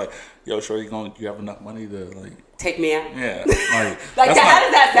streets like, yo, sure, you have enough money to like. Take me out? Yeah. Like. Like, that's how not-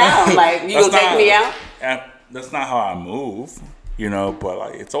 does that sound? Like, you that's gonna take not- me out? and that's not how I move, you know. But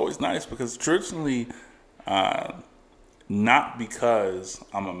like, it's always nice because traditionally, not because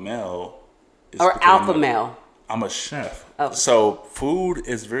I'm a male, it's Or because alpha male? I'm a chef. Oh. So food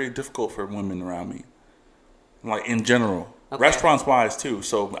is very difficult for women around me. Like in general. Okay. Restaurants wise too.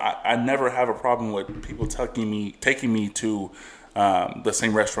 So I never have a problem with people taking me to the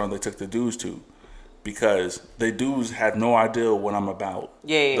same restaurant they took the dudes to. Because the dudes have no idea what I'm about.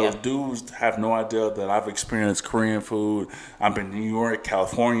 Yeah. Those dudes have no idea that I've experienced Korean food. I've been to New York,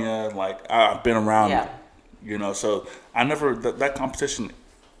 California. Like I've been around, Yeah. you know. So I never that competition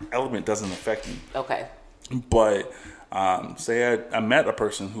element doesn't affect me. Okay. But say I met a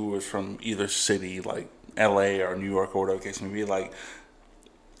person who was from either city, like LA or New York or whatever the case may be, like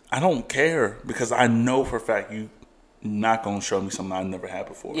I don't care because I know for a fact you not gonna show me something I never had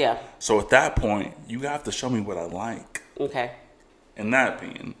before. Yeah. So at that point, you have to show me what I like. Okay. In that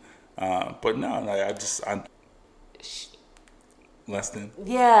opinion, but no, like, I less than.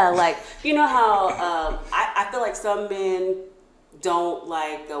 Yeah, like, you know how I feel like some men don't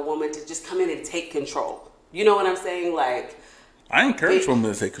like a woman to just come in and take control. You know what I'm saying? Like, I encourage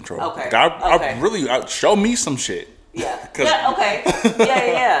women to take control. Okay, Like, I okay. really show me some shit. yeah. 'Cause- Yeah, okay.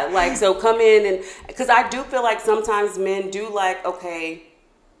 Yeah. Like, so come in and, because I do feel like sometimes men do like, okay,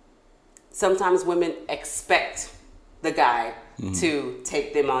 sometimes women expect the guy to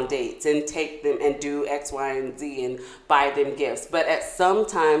take them on dates and take them and do X, Y, and Z and buy them gifts. But at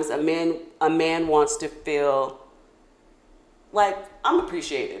sometimes a man wants to feel like I'm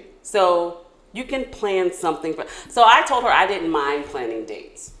appreciated. So you can plan something for. So I told her I didn't mind planning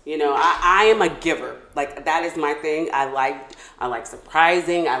dates. You know, I am a giver. Like that is my thing. I like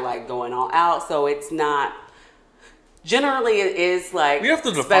surprising. I like going all out. So it's not. Generally, it is like We have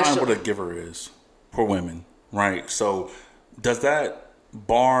to define special. what a giver is for women, right? So, does that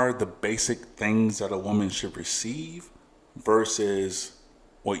bar the basic things that a woman should receive versus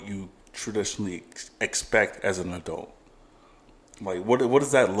what you traditionally expect as an adult? Like, what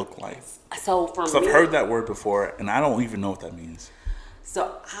does that look like? So for Because me, I've heard that word before, and I don't even know what that means.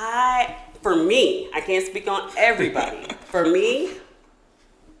 So for me, I can't speak on everybody. For me,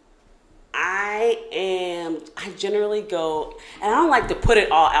 I generally go, and I don't like to put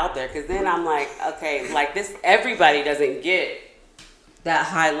it all out there because then I'm like, okay, like this, everybody doesn't get that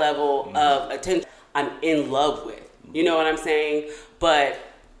high level of attention I'm in love with. You know what I'm saying? But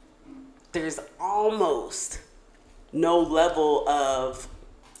there's almost no level of,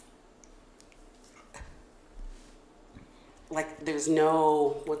 like, there's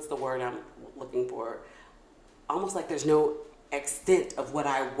no, what's the word I'm looking for? Almost like there's no extent of what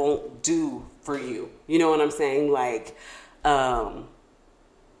I won't do for you. You know what I'm saying? Like, I'm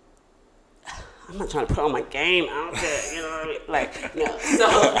not trying to put all my game out there, you know what I mean? Like,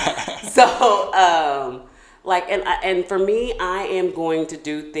 no. Like, and for me, I am going to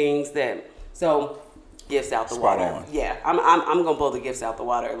do things that, so gifts out the Spot water. on. Yeah, I'm gonna blow the gifts out the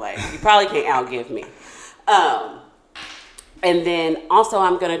water. Like, you probably can't outgive me. And then also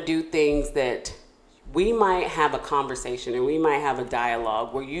I'm going to do things that we might have a conversation and we might have a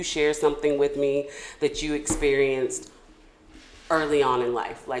dialogue where you share something with me that you experienced early on in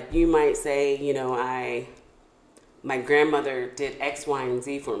life. Like you might say, you know, my grandmother did X, Y, and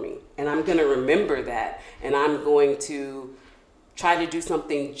Z for me. And I'm going to remember that. And I'm going to try to do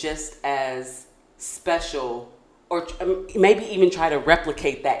something just as special or maybe even try to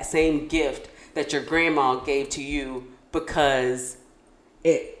replicate that same gift that your grandma gave to you because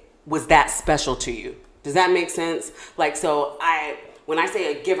it was that special to you. Does that make sense? Like, so when I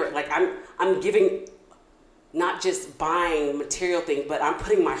say a giver, like I'm giving, not just buying material things, but I'm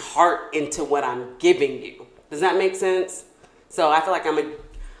putting my heart into what I'm giving you. Does that make sense? So I feel like I'm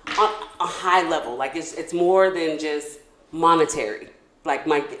on a high level. Like it's more than just monetary.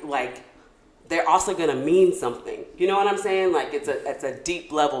 Like they're also gonna mean something. You know what I'm saying? Like it's a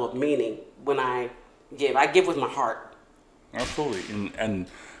deep level of meaning when I give. I give with my heart. Absolutely. And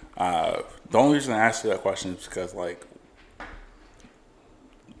the only reason I asked you that question is because, like,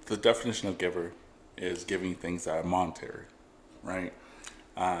 the definition of giver is giving things that are monetary, right?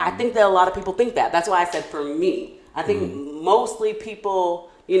 I think that a lot of people think that. That's why I said for me. I think mostly people,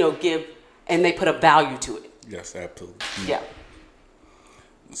 you know, give and they put a value to it. Yes, absolutely. Yeah.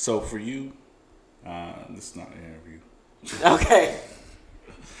 So for you, this is not an interview. Okay.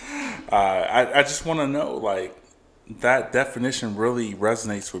 I just want to know, like, that definition really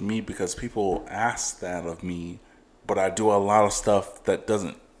resonates with me because people ask that of me, but I do a lot of stuff that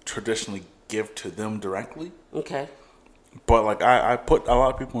doesn't traditionally give to them directly. Okay. But like I put a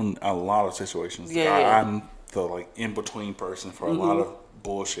lot of people in a lot of situations. Yeah, yeah. I'm the like in between person for a lot of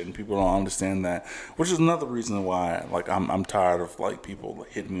bullshit, and people don't understand that. Which is another reason why like I'm tired of like people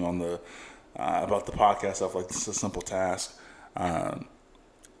hitting me on the about the podcast stuff. Like, this is a simple task. But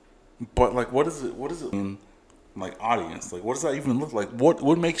like, what is it? What does it mean? Like, audience. Like, what does that even look like?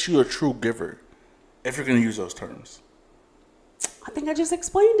 What makes you a true giver? If you're gonna use those terms. I think I just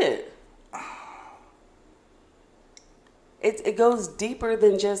explained it. It goes deeper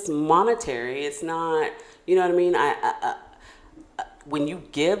than just monetary. It's not, you know what I mean? I when you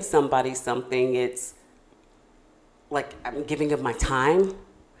give somebody something, it's like I'm giving of my time.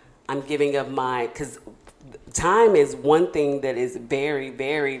 I'm giving of my, because time is one thing that is very,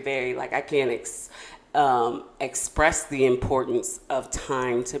 very, very, like I can't express the importance of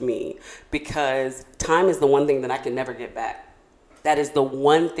time to me, because time is the one thing that I can never get back. That is the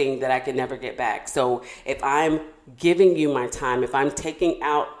one thing that I can never get back. So if I'm giving you my time, if I'm taking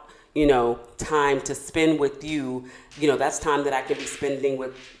out, time to spend with you, that's time that I could be spending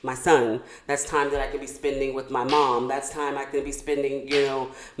with my son. That's time that I could be spending with my mom. That's time I could be spending,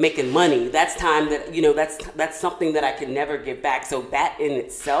 making money. That's time that, that's something that I can never give back. So that in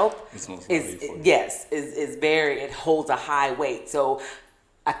itself is very, it holds a high weight. So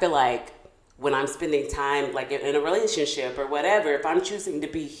I feel like when I'm spending time, like in a relationship or whatever, if I'm choosing to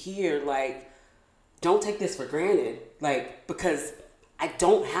be here, like, don't take this for granted, like, because I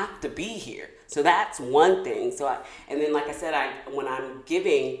don't have to be here. So that's one thing. And then, like I said, when I'm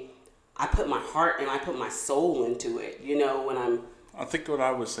giving, I put my heart and I put my soul into it. I think what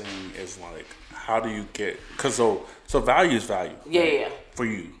I was saying is like, how do you get? Because so value is value. Yeah, right? yeah. For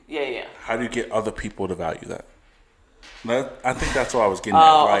you. Yeah, yeah. How do you get other people to value that? I think that's what I was getting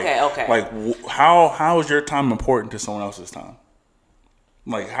at. Like, okay. Like, how is your time important to someone else's time?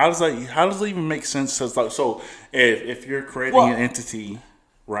 Like, how does that even make sense? So if you're creating an entity,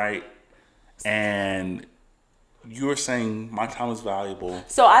 right, and you're saying my time is valuable.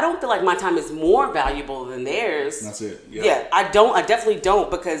 So I don't feel like my time is more valuable than theirs. That's it. Yeah, I definitely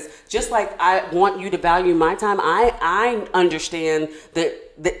don't, because just like I want you to value my time, I understand that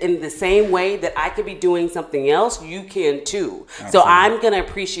in the same way that I could be doing something else, you can too. Absolutely. So I'm going to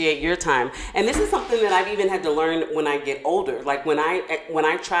appreciate your time. And this is something that I've even had to learn when I get older. Like when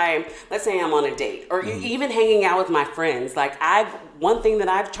I try, let's say I'm on a date or even hanging out with my friends, like one thing that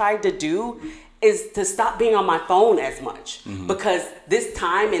I've tried to do is to stop being on my phone as much, because this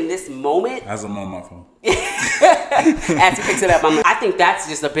time in this moment, as I'm on my phone, as he picks it up, I think that's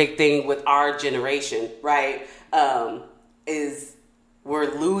just a big thing with our generation, right? Is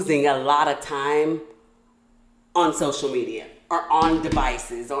we're losing a lot of time on social media or on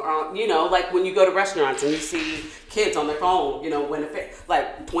devices or on, like when you go to restaurants and you see kids on their phone,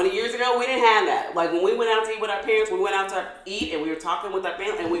 like 20 years ago, we didn't have that. Like when we went out to eat with our parents, we went out to eat and we were talking with our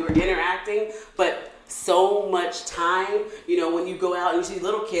family and we were interacting, but so much time, when you go out and you see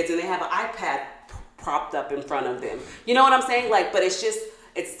little kids and they have an iPad propped up in front of them. You know what I'm saying? Like, but it's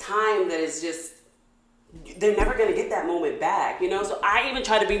time that is just, they're never going to get that moment back, So I even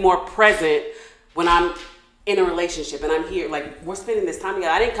try to be more present when I'm in a relationship and I'm here, like we're spending this time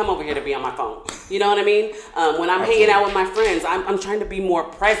together. I didn't come over here to be on my phone. You know what I mean? When I'm hanging out with my friends, I'm trying to be more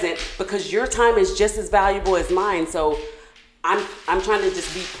present, because your time is just as valuable as mine. So I'm trying to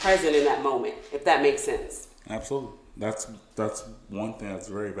just be present in that moment, if that makes sense. Absolutely. That's one thing that's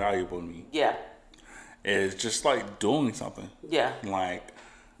very valuable to me. Yeah. It's just like doing something. Yeah. Like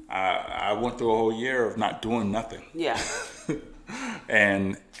I went through a whole year of not doing nothing. Yeah.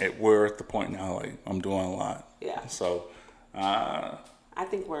 And we're at the point now, like, I'm doing a lot. Yeah. So, I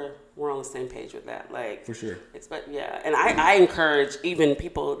think we're on the same page with that. Like, for sure. And I encourage even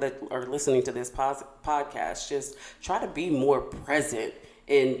people that are listening to this podcast, just try to be more present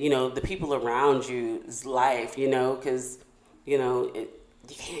in, the people around you's life, because, you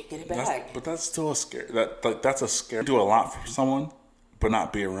can't get it back. But that's still a scare. That's a scare. Do a lot for someone, but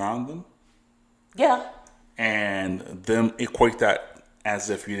not be around them. Yeah. And them equate that as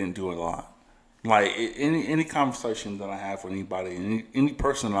if you didn't do a lot. Like any conversation that I have with anybody, any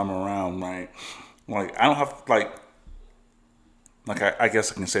person that I'm around, right? Like I don't have I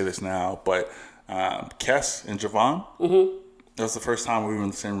guess I can say this now, but Kes and Javon, that was the first time we were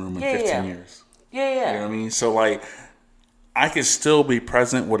in the same room in 15 years. Yeah. You know what I mean? So like, I can still be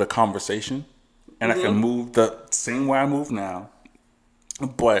present with a conversation, and I can move the same way I move now.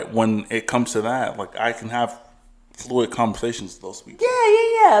 But when it comes to that, like I can have fluid conversations with those people.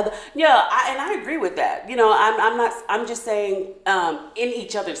 Yeah. And I agree with that. You know, I'm not. I'm just saying, in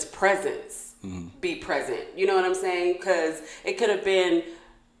each other's presence, be present. You know what I'm saying? Because it could have been,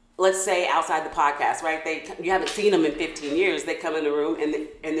 let's say, outside the podcast, right? You haven't seen them in 15 years. They come in the room and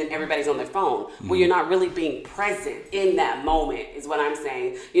then everybody's on their phone. Well, you're not really being present in that moment, is what I'm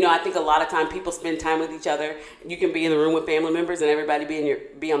saying. You know, I think a lot of time people spend time with each other. You can be in the room with family members and everybody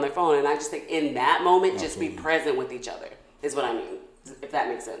be on their phone. And I just think in that moment, just be present with each other, is what I mean. If that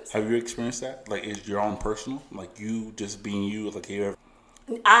makes sense. Have you experienced that? Like, is your own personal? Like, you just being you? Like, you ever?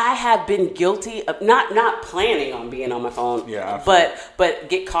 I have been guilty of not planning on being on my phone. Yeah, but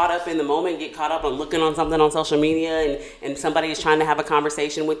get caught up in the moment, get caught up on looking on something on social media, and somebody is trying to have a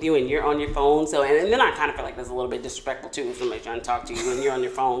conversation with you, and you're on your phone. So and then I kind of feel like that's a little bit disrespectful too, if somebody's trying to talk to you and you're on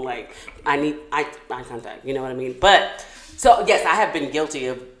your phone. Like, I need eye contact. You know what I mean? But so yes, I have been guilty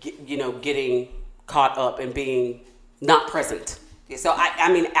of getting caught up and being not present. So I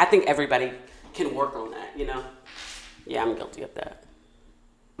mean, I think everybody can work on that. You know? Yeah, I'm guilty of that.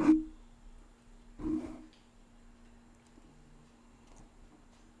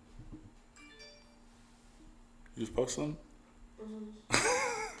 You just post them? Sorry,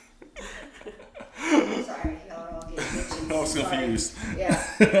 y'all all get bitches. I was confused.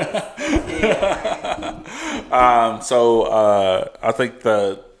 Yeah. So I think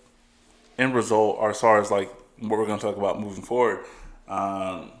the end result, or as far as like what we're going to talk about moving forward,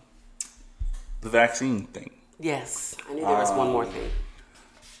 the vaccine thing. Yes, I knew there was one more thing.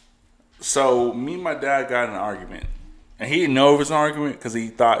 So me and my dad got in an argument, and he didn't know it was an argument because he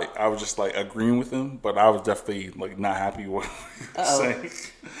thought I was just like agreeing with him, but I was definitely like not happy with what he was saying.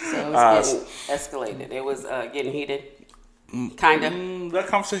 So it was getting escalated. It was getting heated, kind of. That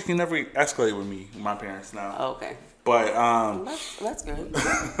conversation can never escalate with me, with my parents now. Oh, okay, But that's good.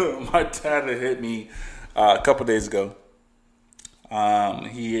 my dad had hit me a couple days ago.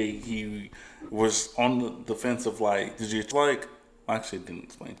 He was on the fence of like, did you like? I actually didn't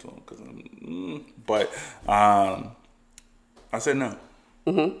explain to him but I said no,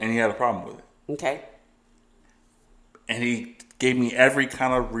 and he had a problem with it. Okay. And he gave me every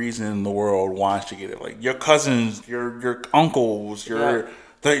kind of reason in the world why I should get it. Like your cousins, your uncles, they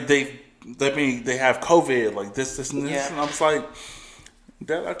have COVID, like this and this. Yeah. And I was like,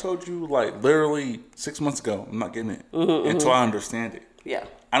 Dad, I told you like literally 6 months ago, I'm not getting it until I understand it. Yeah.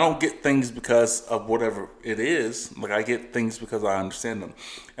 I don't get things because of whatever it is. Like, I get things because I understand them.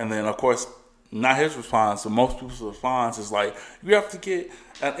 And then, of course, not his response, but most people's response is like, you have to get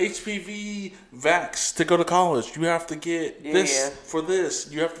an HPV vax to go to college. You have to get this for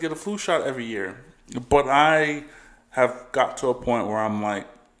this. You have to get a flu shot every year. But I have got to a point where I'm like,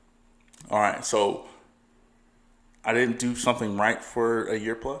 all right, so I didn't do something right for a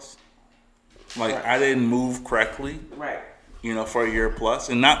year plus. Like, I didn't move correctly. Right. For a year plus.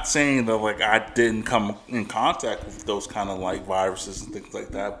 And not saying that, like, I didn't come in contact with those kind of, like, viruses and things like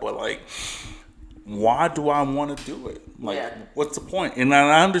that. But, like, why do I want to do it? Like, what's the point? And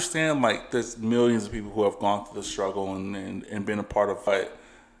I understand, like, there's millions of people who have gone through the struggle and been a part of it.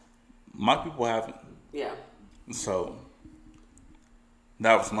 My people haven't. Yeah. So,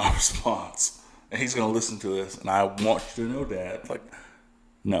 that was my response. And he's going to listen to this. And I want you to know, Dad, like,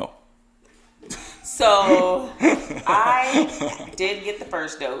 no. So I did get the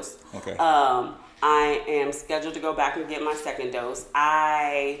first dose. Okay. I am scheduled to go back and get my second dose.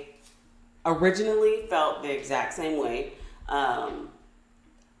 I originally felt the exact same way. I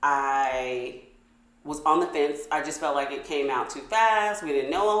was on the fence. I just felt like it came out too fast. We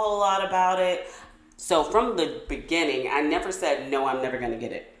didn't know a whole lot about it. So from the beginning, I never said, no, I'm never going to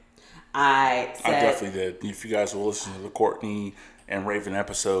get it. I definitely did. If you guys will listen to the Courtney and Raven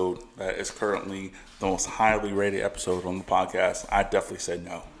episode, that is currently the most highly rated episode on the podcast, I definitely said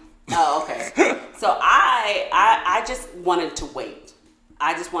no. Oh, okay. So I just wanted to wait.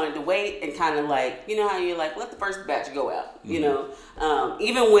 I just wanted to wait and kind of like, you know how you're like, let the first batch go out, you know?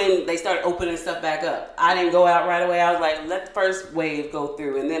 Even when they started opening stuff back up, I didn't go out right away. I was like, let the first wave go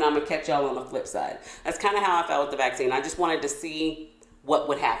through, and then I'm going to catch y'all on the flip side. That's kind of how I felt with the vaccine. I just wanted to see what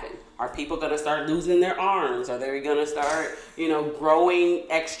would happen. Are people going to start losing their arms? Are they going to start, growing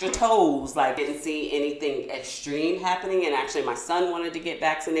extra toes? Like, didn't see anything extreme happening. And actually, my son wanted to get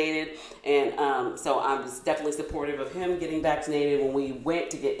vaccinated. And so I was definitely supportive of him getting vaccinated. When we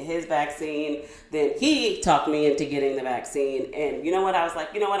went to get his vaccine, then he talked me into getting the vaccine. And you know what? I was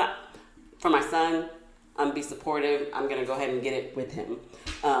like, for my son, I'm going to be supportive. I'm going to go ahead and get it with him.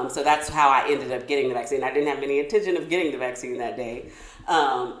 So that's how I ended up getting the vaccine. I didn't have any intention of getting the vaccine that day.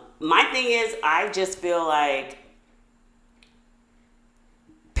 My thing is, I just feel like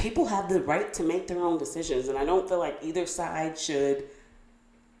people have the right to make their own decisions, and I don't feel like either side should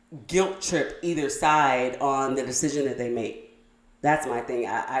guilt trip either side on the decision that they make. That's my thing.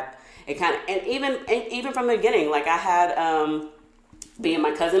 It kind of, and even from the beginning, like I had me and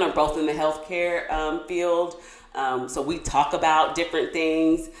my cousin are both in the healthcare field, so we talk about different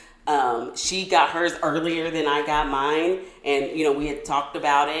things. She got hers earlier than I got mine, and we had talked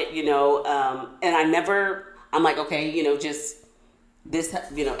about it, and I'm like, okay, just this,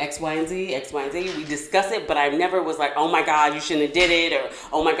 X, Y, and Z, X, Y, and Z. We discuss it, but I never was like, oh my God, you shouldn't have did it, or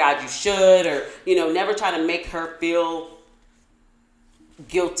oh my God, you should, or never try to make her feel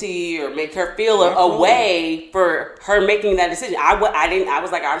guilty or make her feel a way for her making that decision. I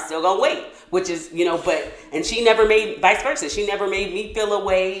was like, I'm still gonna wait, which is, and she never made, vice versa. She never made me feel a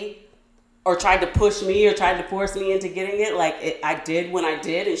way or tried to push me or tried to force me into getting it. Like I did when I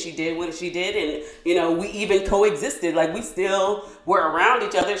did, and she did when she did, and we even coexisted. Like we still were around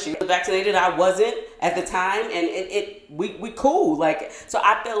each other. She was vaccinated, I wasn't at the time, and we cool. Like, so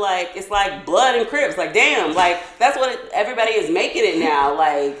I feel like it's like blood and Crips. Like, damn, like that's what everybody is making it now.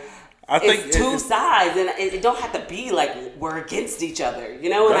 Like, I think it's two sides, and it don't have to be like we're against each other. And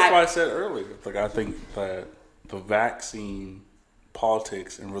that's why I said earlier. Like, I think that the vaccine,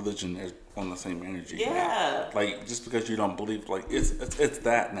 politics, and religion is on the same energy. Yeah. Now. Like, just because you don't believe, like, it's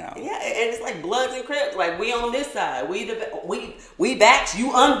that now. Yeah, and it's like Bloods and Crips. Like, we on this side, we vax, you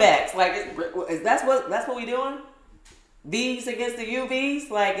unvax. Like, that's what we doing? V's against the UVs.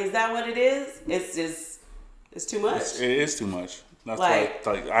 Like, is that what it is? It's too much. It is too much. That's like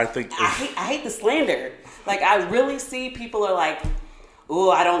I think I hate the slander. Like, I really see people are like, ooh,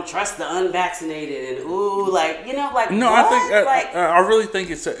 I don't trust the unvaccinated, and ooh, like, like, no, what? I really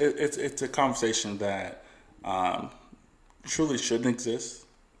think it's a conversation that truly shouldn't exist,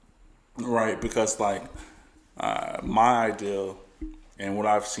 right? Because like my ideal and what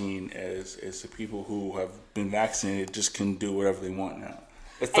I've seen is the people who have been vaccinated just can do whatever they want now.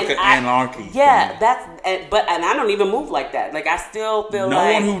 It's like an anarchy. Yeah, but I don't even move like that. Like, I still feel no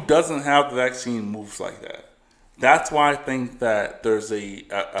like one who doesn't have the vaccine moves like that. That's why I think that there's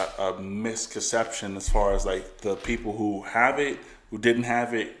a misconception as far as like the people who have it, who didn't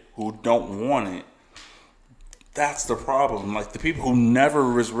have it, who don't want it. That's the problem. Like the people who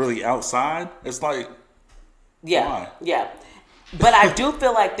never was really outside, it's like, why? Yeah. But I do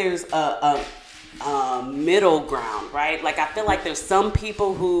feel like there's a middle ground, right? Like I feel like there's some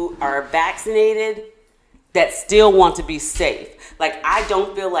people who are vaccinated that still want to be safe. Like, I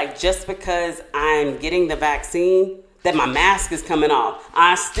don't feel like just because I'm getting the vaccine that my mask is coming off.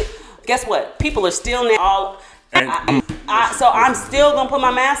 Guess what? People are still now so I'm still gonna put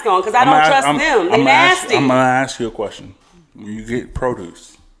my mask on because I don't trust them. They nasty. I'm gonna ask you a question. You get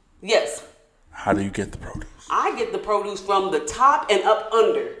produce. Yes. How do you get the produce? I get the produce from the top and up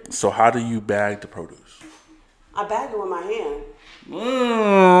under. So how do you bag the produce? I bag it with my hand.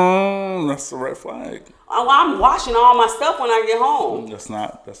 That's a red flag. Oh, I'm washing all my stuff when I get home. That's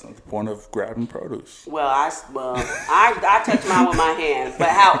not the point of grabbing produce. Well, I touch mine with my hands, but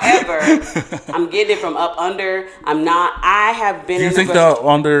however, I'm getting it from up under. I'm not. I have been. Do you think the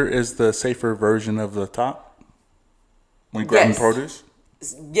under is the safer version of the top when grabbing produce?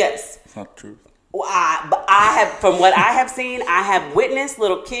 Yes. It's not the truth. Well, but I have, from what I have seen, I have witnessed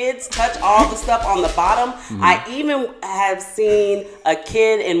little kids touch all the stuff on the bottom. Mm-hmm. I even have seen a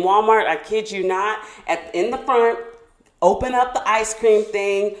kid in Walmart, I kid you not, in the front, open up the ice cream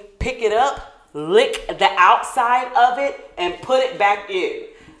thing, pick it up, lick the outside of it, and put it back in.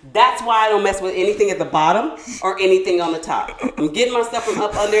 That's why I don't mess with anything at the bottom or anything on the top. I'm getting my stuff from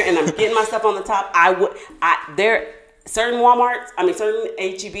up under, and I'm getting my stuff on the top. Certain Walmarts, certain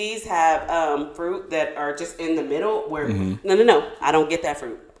HEBs have fruit that are just in the middle where, no, I don't get that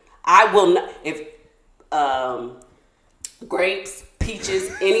fruit. I will not, if grapes,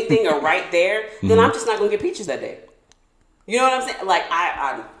 peaches, anything are right there, then I'm just not going to get peaches that day. You know what I'm saying? Like,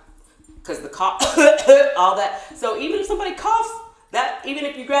 because the cough, all that. So even if somebody coughs, even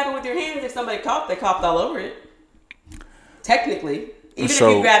if you grab it with your hands, if somebody coughed, they coughed all over it. Technically. Even if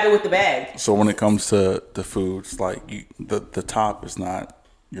you grab it with the bag. So when it comes to the foods, like the top is not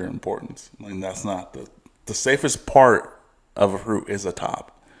your importance. I mean, that's not the safest part of a fruit is the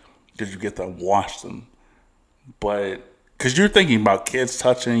top because you get to wash them. But because you're thinking about kids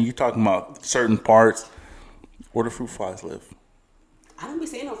touching, you're talking about certain parts. Where do fruit flies live? I don't be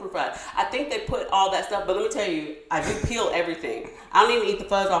seeing no fruit flies. I think they put all that stuff, but let me tell you, I do peel everything. I don't even eat the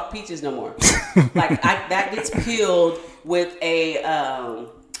fuzz off peaches no more. Like that gets peeled with a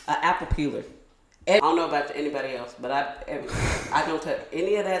apple peeler. I don't know about anybody else, but I don't touch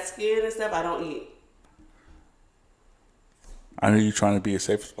any of that skin and stuff. I don't eat. I know you're trying to be as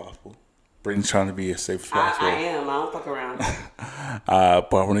safe as possible. Brittany's trying to be as safe as I possible. am. I don't fuck around.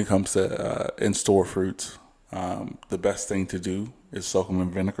 But when it comes to in-store fruits, the best thing to do is soak them in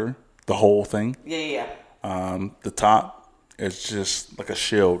vinegar, the whole thing. Yeah. The top is just like a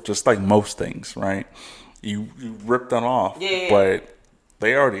shield, just like most things, right? You rip that off, but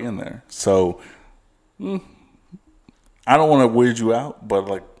they already in there. So I don't want to weird you out, but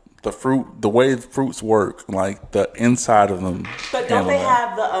like the way the fruits work, like the inside of them. But don't they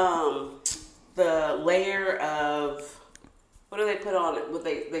have the layer of, what do they put on it? What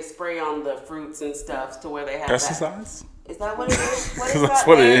they spray on the fruits and stuff to where they have pesticides? Is that what it is? What is That's that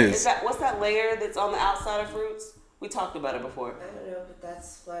what it layer? is. What's that layer that's on the outside of fruits? We talked about it before. I don't know, but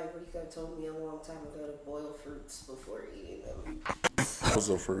that's why Rico told me a long time ago to boil fruits before eating them. Was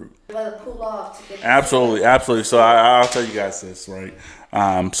a fruit. Let it cool off to get Absolutely. So I'll tell you guys this, right?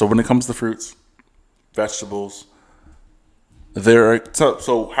 So when it comes to fruits, vegetables,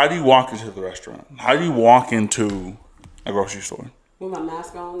 so how do you walk into the restaurant? How do you walk into a grocery store? With my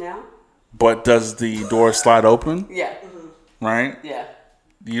mask on now? But does the door slide open? Yeah. Right? Yeah.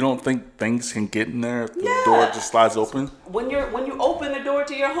 You don't think things can get in there if the Yeah. door just slides open? When you open the door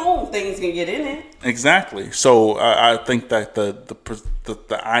to your home, things can get in it. Exactly. So I think that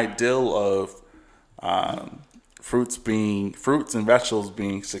the ideal of fruits and vegetables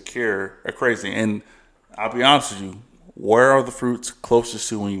being secure are crazy. And I'll be honest with you, where are the fruits closest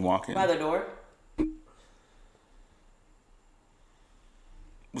to when you walk in? By the door.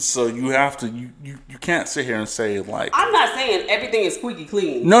 So you have to you can't sit here and say like, I'm not saying everything is squeaky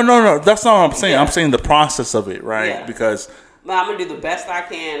clean. no, that's not what I'm saying. Yeah. I'm saying the process of it, right? Yeah. Because But I'm gonna do the best I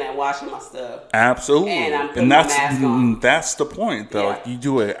can at washing my stuff. absolutely, And I'm putting my mask on. that's the point, though. Yeah. You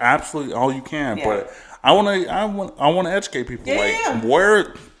do it absolutely all you can, Yeah. but I want to educate people. Yeah. Like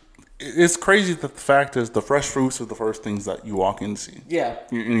where it's crazy that the fact is the fresh fruits are the first things that you walk in to see. Yeah.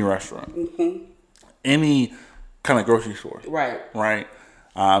 In any restaurant, any kind of grocery store, Right.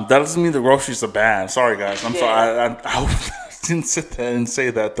 That doesn't mean the groceries are bad. Sorry, guys. I'm Yeah. sorry. I didn't sit there and say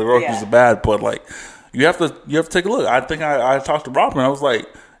that the groceries Yeah. are bad, but like you have to take a look. I think I talked to Robert and I was like,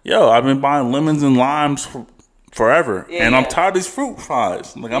 "Yo, I've been buying lemons and limes forever, and I'm tired of these fruit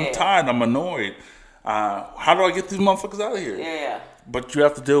flies. Like I'm tired. I'm annoyed. How do I get these motherfuckers out of here?" Yeah. But you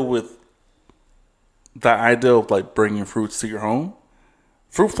have to deal with the idea of like bringing fruits to your home.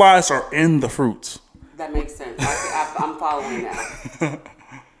 Fruit flies are in the fruits. That makes sense. I'm following that.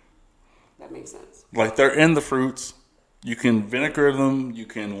 That makes sense. Like they're in the fruits. You can vinegar them. You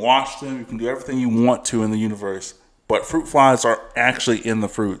can wash them. You can do everything you want to in the universe. But fruit flies are actually in the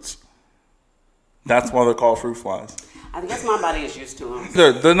fruits. That's why they're called fruit flies. I guess my body is used to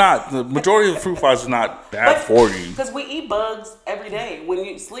them. They're not. The majority of the fruit flies are not bad for you. Because we eat bugs every day. When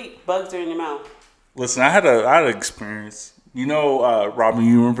you sleep, bugs are in your mouth. Listen, I had an experience. You know, Robin,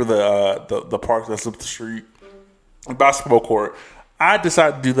 you remember the park that's up the street, the basketball court. I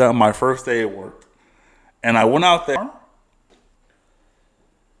decided to do that on my first day at work, and I went out there.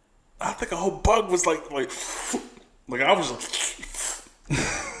 I think a whole bug was like I was like,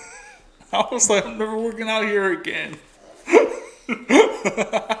 I was like, I'm never working out here again.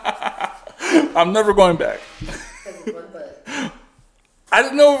 I'm never going back. I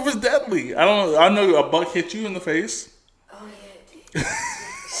didn't know it was deadly. I know a bug hit you in the face. Oh, yeah, it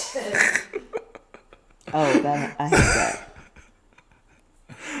did. Oh, that I hate that.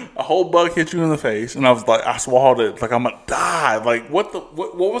 A whole bug hit you in the face, and I was like, I swallowed it. Like I'm gonna die. Like what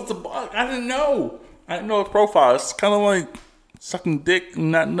was the bug? I didn't know. I didn't know its profile. It's kind of like sucking dick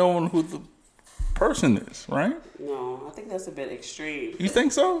and not knowing who the person is, right? No, I think that's a bit extreme. You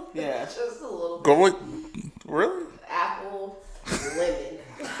think so? Yeah. Just a little bit. Go like, really? Apple, lemon.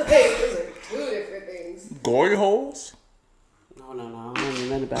 Hey, those are two different things. Glory holes? No. I don't know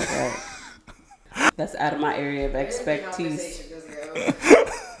nothing about that. That's out of my area of expertise.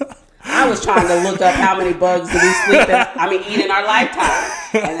 I was trying to look up how many bugs do we eat in our lifetime,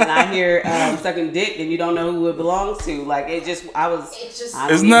 and then I hear sucking dick, and you don't know who it belongs to. Like Isn't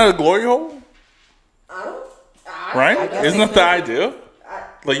that a glory hole? Right? Isn't that the idea?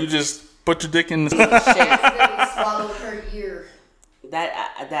 Like you just put your dick in the Swallow her ear.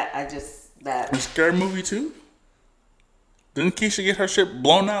 A scary movie too? Didn't Keisha get her shit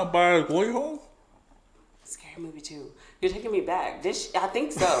blown out by a glory hole? Scary movie too. You're taking me back. I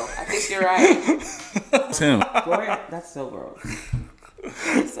think so. I think you're right. It's him. Gloria, that's so gross.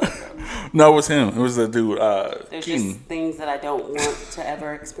 That's so gross. No, it was him. It was the dude, There's Keaton. just things that I don't want to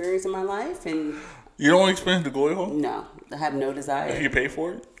ever experience in my life, and You don't want to experience the glory hole? no, I have no desire. If you pay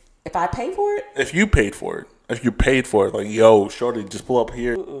for it? If I pay for it, If you paid for it. If you paid for it, like, yo, shorty, just pull up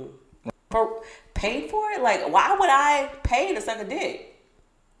here. paid for it? Like, why would I pay to suck a dick?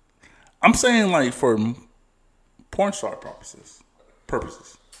 I'm saying like for porn star purposes.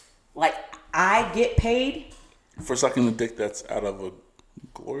 Like, I get paid? For sucking a dick that's out of a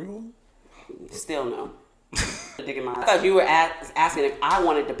glory hole? Still no. Dick in my. I thought you were asking if I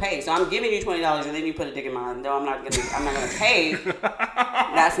wanted to pay, so I'm giving you $20 and then you put a dick in my. No, I'm not gonna pay.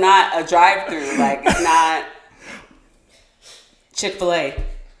 That's not a drive-through. Like, it's not Chick-fil-A.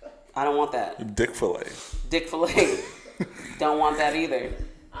 I don't want that. Dick fillet. Dick fillet. Don't want that either.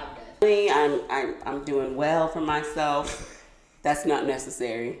 I'm doing well for myself. That's not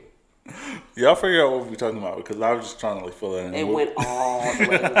necessary. Y'all figure out what we're talking about because I was just trying to like fill that in. It went all the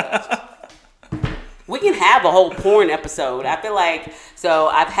way left. We can have a whole porn episode. I feel like, so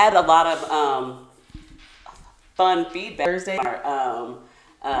I've had a lot of fun feedback. Thursday,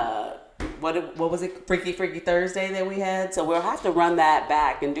 what was it? Freaky Thursday that we had. So we'll have to run that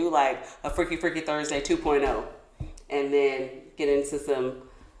back and do like a Freaky Thursday 2.0, and then get into some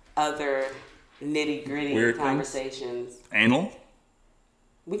other nitty gritty conversations. Anal.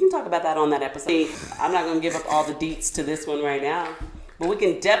 We can talk about that on that episode. I'm not going to give up all the deets to this one right now. But we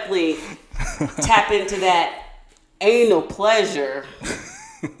can definitely tap into that anal pleasure.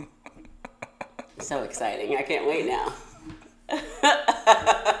 So exciting. I can't wait now.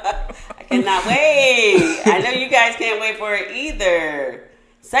 I cannot wait. I know you guys can't wait for it either.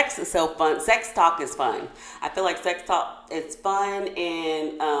 Sex is so fun. Sex talk is fun. I feel like sex talk is fun,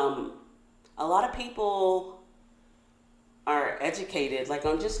 and a lot of people are educated like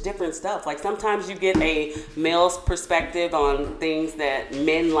on just different stuff. Like sometimes you get a male's perspective on things that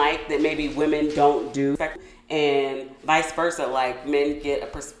men like that maybe women don't do, and vice versa. Like men get a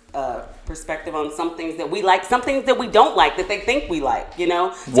perspective on some things that we like, some things that we don't like that they think we like, you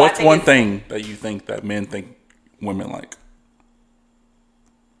know. So what's one thing that you think that men think women like?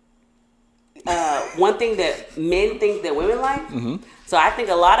 One thing that men think that women like. Mm-hmm. So I think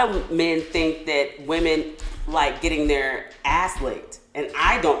a lot of men think that women like getting their ass licked, and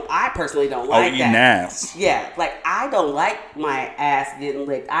I personally don't like eating that. Ass. Yeah, like I don't like my ass getting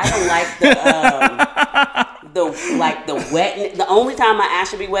licked. I don't like the wet. The only time my ass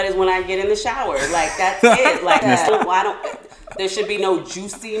should be wet is when I get in the shower. Like that's it. Like why don't there should be no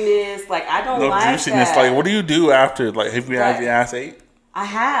juiciness. Like I don't like juiciness. that. Like what do you do after? Like have you had your ass ate? I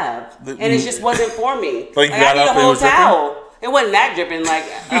have, and it just wasn't for me. Like you got I need up a whole and it was towel. It wasn't that dripping, like,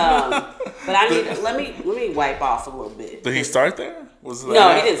 but I need. Let me wipe off a little bit. Did he start there? Was it like No,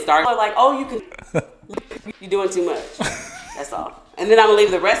 that? he didn't start. Like, oh, you can. You're doing too much. That's all. And then I'm gonna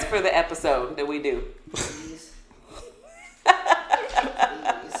leave the rest for the episode that we do. Please.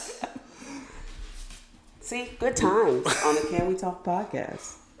 See, good times on the Can We Talk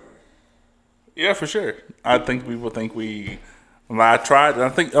podcast. Yeah, for sure. I think people think I tried. I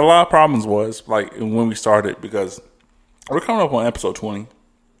think a lot of problems was like when we started because we're coming up on episode 20.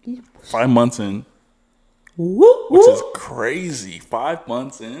 5 months in. Which is crazy. 5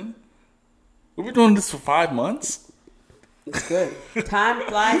 months in? We've been doing this for 5 months? It's good. Time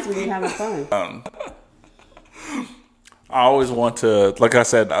flies when you're having fun. I always want to, like I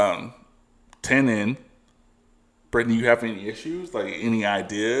said, 10 in. Brittany, you have any issues? Like any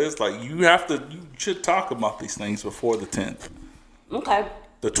ideas? Like you should talk about these things before the 10th. Okay.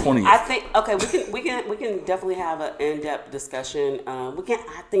 The 20th. I think we can definitely have an in-depth discussion. I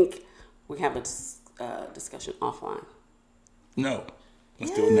think we can have a discussion offline. No.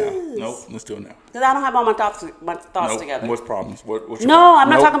 Let's do it now. Nope. Let's do it now. Because I don't have all my thoughts Nope. together. What's problems? What's your No, problem? I'm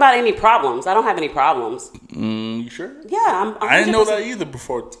not Nope. talking about any problems. I don't have any problems. You sure? Yeah, I'm I didn't know 100%. that either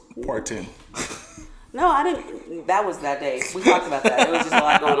before part 10. No, I didn't. That was that day. We talked about that. There was just a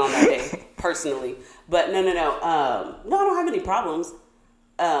lot going on that day, personally. But no. No, I don't have any problems.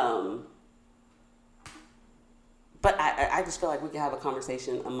 But I just feel like we can have a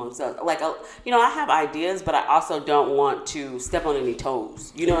conversation amongst us. Like, I have ideas, but I also don't want to step on any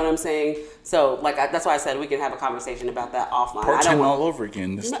toes. You know what I'm saying? So, like, that's why I said we can have a conversation about that offline. Part I 10 don't all over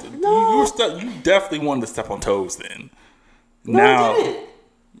again. No. You definitely wanted to step on toes then. No, now, I didn't.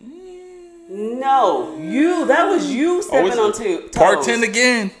 No, that was you stepping on toes. Part 10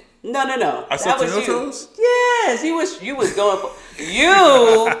 again. No. I That stepped was on you. your toes? Yes, you was going for you.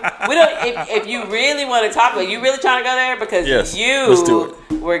 We don't. If you really want to talk about, you really trying to go there because Yes, let's do it.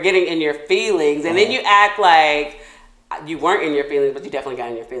 were getting in your feelings, and then you act like you weren't in your feelings, but you definitely got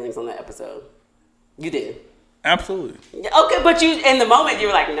in your feelings on that episode. You did. Absolutely. Okay, but you in the moment you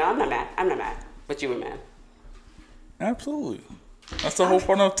were like, no, I'm not mad, but you were mad. Absolutely. That's the whole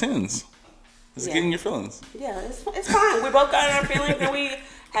point of 10s. It's Yeah. getting your feelings. Yeah, it's fine. We both got in our feelings, and we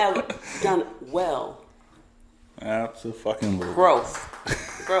have done well. Absolutely. Growth.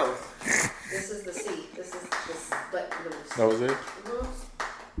 This is the C. This is this button loose. That was it?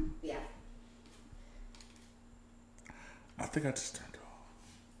 Yeah. I think I just turned it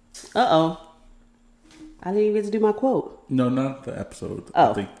off. Uh-oh. I didn't even get to do my quote. No, not the episode.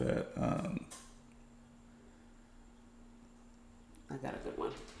 Oh. I think that I got a good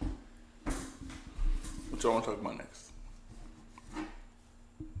one. what y'all want to talk about next?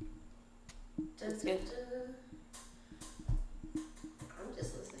 I'm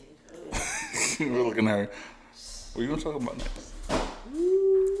just listening. We're looking at her. What are you going to talk about next?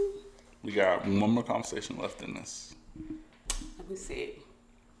 We got one more conversation left in this. Let me see.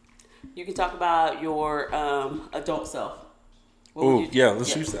 You can talk about your adult self. Oh, yeah,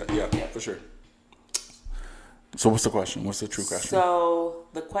 let's use that. Yeah, for sure. So what's the question? What's the true question? So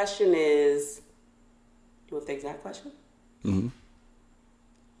the question is, you want the exact question? Mm-hmm.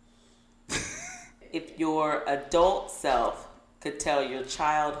 If your adult self could tell your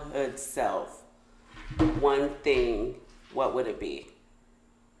childhood self one thing, what would it be?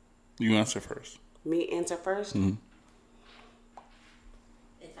 You answer first. Me answer 1st? Mm-hmm.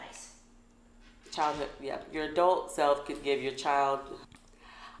 Advice. Childhood, yeah. Your adult self could give your child.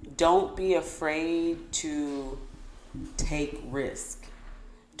 Don't be afraid to take risk.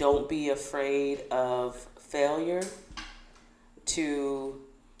 Don't be afraid of failure. To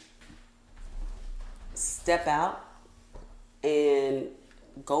step out and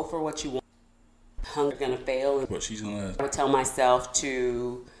go for what you want. Hunger gonna fail. But she's going I would tell myself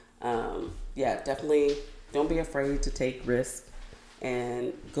to, definitely don't be afraid to take risks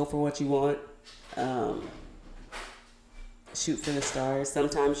and go for what you want. Shoot for the stars.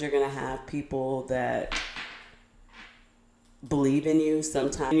 Sometimes you're gonna have people that believe in you.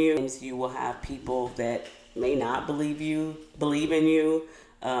 Sometimes you will have people that may not believe in you.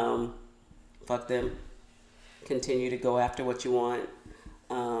 Fuck them. Continue to go after what you want.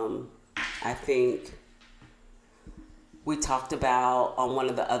 I think we talked about on one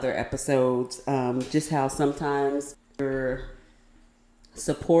of the other episodes just how sometimes your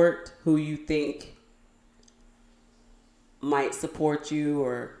support who you think might support you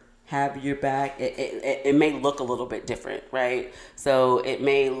or have your back, it may look a little bit different, right? So it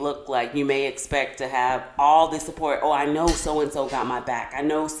may look like you may expect to have all the support. Oh, I know so-and-so got my back. I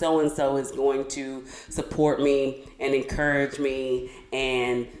know so-and-so is going to support me and encourage me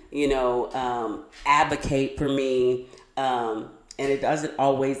and, advocate for me. And it doesn't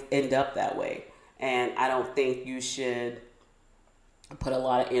always end up that way. And I don't think you should put a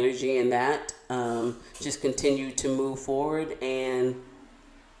lot of energy in that. Just continue to move forward and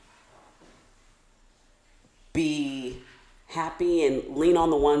be happy and lean on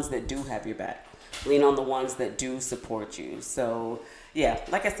the ones that do have your back. Lean on the ones that do support you. So, yeah,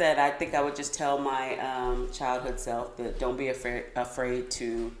 like I said, I think I would just tell my childhood self that don't be afraid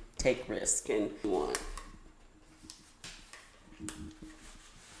to take risk and want.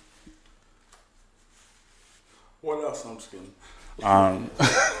 What else? I'm just kidding.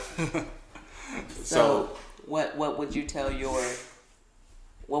 So what would you tell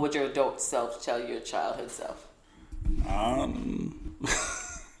what would your adult self tell your childhood self?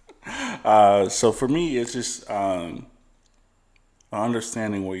 So for me, it's just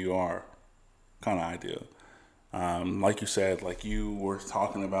understanding where you are, kind of idea. Like you said, like you were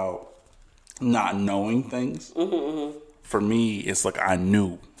talking about not knowing things. For me, it's like I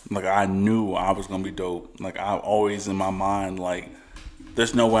knew I was gonna be dope. Like I always in my mind, like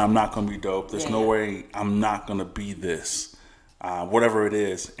there's no way I'm not gonna be dope. There's no way I'm not gonna be this, whatever it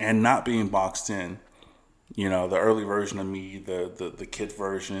is, and not being boxed in. The early version of me, the kid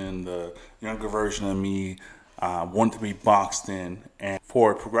version, the younger version of me, wanted to be boxed in. And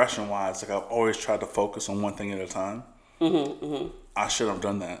for progression wise, like I've always tried to focus on one thing at a time. I should have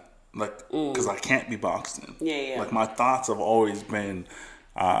done that, like, because I can't be boxed in. Like my thoughts have always been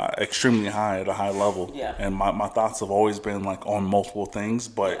extremely high at a high level. And my thoughts have always been like on multiple things.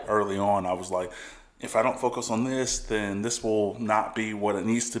 But early on, I was like, if I don't focus on this, then this will not be what it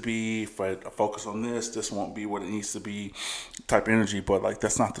needs to be. If I focus on this won't be what it needs to be, type energy. But like,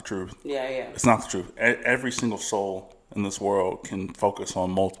 that's not the truth. It's not the truth. Every single soul in this world can focus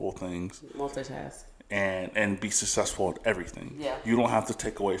on multiple things. Multitask. And be successful at everything. You don't have to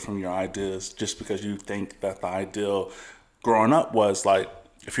take away from your ideas just because you think that the ideal growing up was like,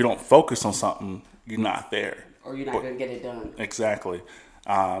 if you don't focus on something, you're not there. Or you're not going to get it done. Exactly.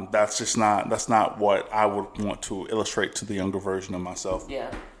 That's not what I would want to illustrate to the younger version of myself.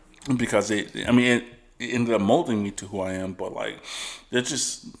 Because it ended up molding me to who I am. But like,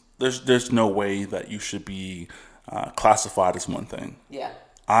 there's no way that you should be classified as one thing.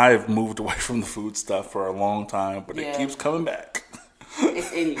 I've moved away from the food stuff for a long time, but it keeps coming back.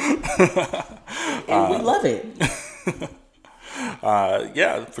 It's in you. And we love it.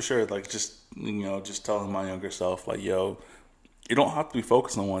 Yeah, for sure. Like, just, just telling my younger self, like, yo, you don't have to be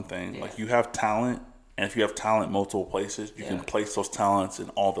focused on one thing. Yeah. Like, you have talent, and if you have talent in multiple places, you can place those talents in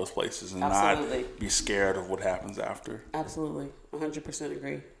all those places and Absolutely. not be scared of what happens after. Absolutely. 100%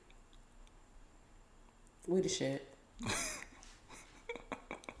 agree. We the shit.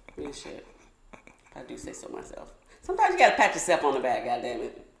 We the shit. I do say so myself. Sometimes you gotta pat yourself on the back,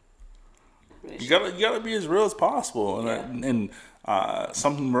 goddammit. You gotta be as real as possible. And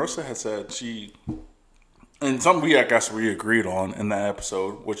something Marissa had said, and something I guess we agreed on in that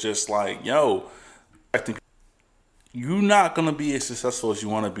episode was just like, yo, you're not gonna be as successful as you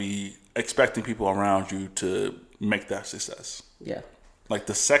want to be expecting people around you to make that success. Yeah. Like,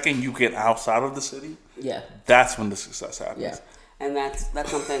 the second you get outside of the city, Yeah. that's when the success happens. Yeah. And that's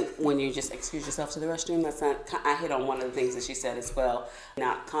something when you just excuse yourself to the restroom. That's not. I hit on one of the things that she said as well.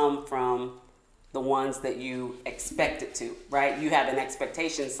 Not come from the ones that you expect it to, right? You have an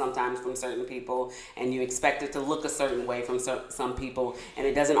expectation sometimes from certain people, and you expect it to look a certain way from some people, and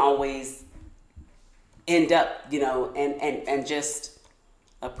it doesn't always end up, and just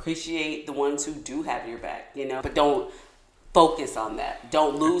appreciate the ones who do have your back, but don't focus on that.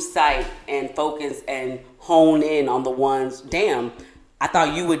 Don't lose sight and focus and hone in on the ones, damn, I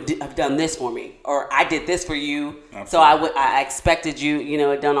thought you would have done this for me, or I did this for you. Absolutely. So I expected you,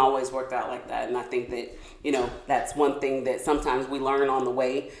 it doesn't always work out like that. And I think that, that's one thing that sometimes we learn on the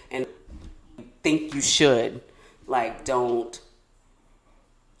way, and think you should, like, don't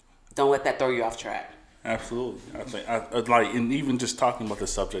let that throw you off track. Absolutely. I think, and even just talking about the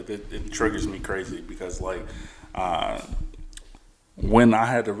subject, it triggers me crazy because, like, when I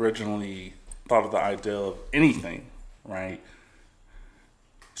had originally thought of the idea of anything, right?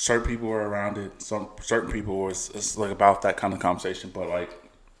 Certain people were around it. Certain people it's like about that kind of conversation, but like,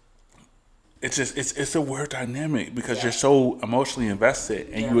 it's a weird dynamic because you're so emotionally invested,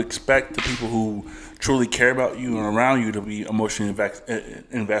 and you expect the people who truly care about you and around you to be emotionally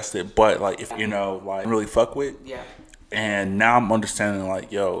invested. But like, if like really fuck with, and now I'm understanding,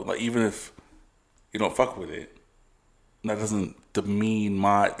 like, yo, like, even if you don't fuck with it, that doesn't demean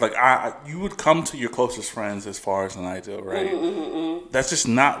you would come to your closest friends as far as an ideal, right? That's just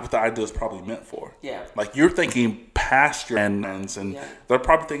not what the ideal is probably meant for. Yeah. Like, you're thinking past your friends, and they're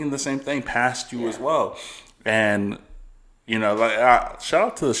probably thinking the same thing past you as well. And, like, shout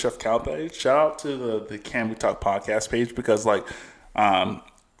out to the Chef Cal page. Shout out to the Can We Talk podcast page, because, like,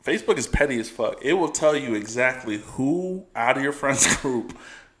 Facebook is petty as fuck. It will tell you exactly who out of your friends group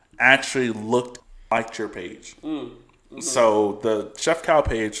actually liked your page. So the Chef Cal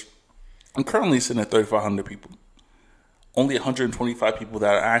page, I'm currently sitting at 3,500 people. Only 125 people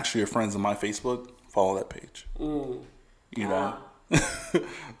that are actually your friends on my Facebook follow that page.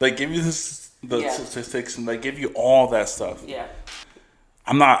 They give you the statistics, and they give you all that stuff. Yeah.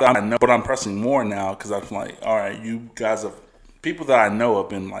 But I'm pressing more now because I'm like, all right, you guys people that I know have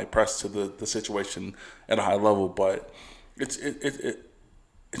been like pressed to the situation at a high level, but it's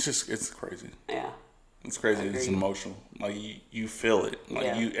crazy. Yeah. It's crazy. It's emotional. Like, you feel it.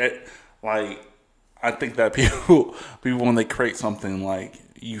 Like, I think that people when they create something, like,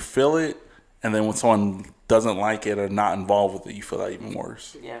 you feel it, and then when someone doesn't like it or not involved with it, you feel that even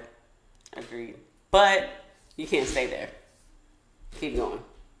worse. Yeah, agreed. But you can't stay there. Keep going.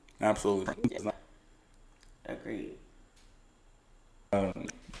 Absolutely. Yeah. Agreed.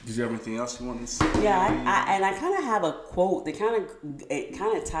 Did you have anything else you wanted to say? Yeah, I kind of have a quote that kind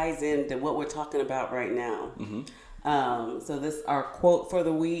of ties into what we're talking about right now. So our quote for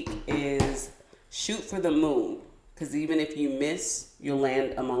the week is, "Shoot for the moon, because even if you miss, you'll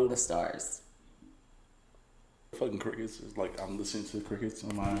land among the stars." Fucking crickets is like, I'm listening to the crickets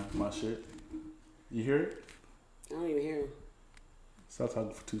on my shit. You hear it? I don't even hear him. Stop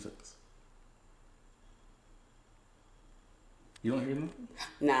talking for 2 seconds. You don't hear nothing?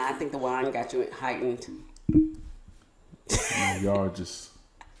 Nah, I think the wine got you heightened. Y'all just...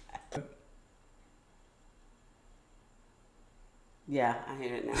 Yeah, I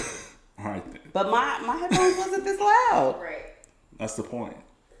hear it now. All right, then. But my headphones wasn't this loud. Right. That's the point.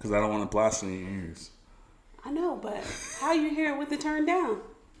 Because I don't want to blast in your ears. I know, but how you hear it with it turned down?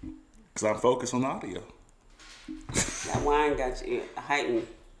 Because I'm focused on audio. That wine got you heightened.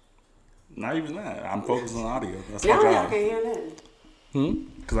 Not even that. I'm focused on audio. That's No, my job. y'all can't hear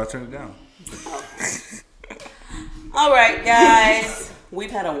nothing. Because I turned it down. Okay. All right, guys.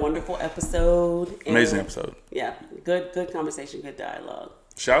 We've had a wonderful episode. Amazing episode. Yeah, good conversation, good dialogue.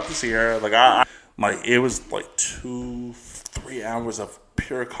 Shout out to Sierra. Like, it was like 2-3 hours of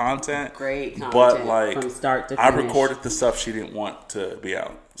pure content. Great content. But, like, from start to I finish. recorded the stuff she didn't want to be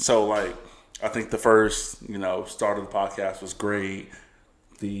out. So, like, I think the first, start of the podcast was great.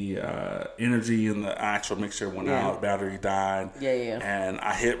 The energy and the actual mixture went out. Battery died. Yeah. And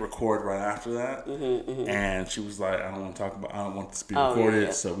I hit record right after that. And she was like, I don't want this to be recorded.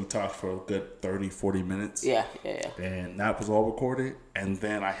 Yeah. So we talked for a good 30, 40 minutes. Yeah. And that was all recorded. And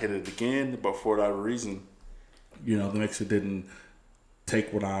then I hit it again, but for whatever reason, the mixer didn't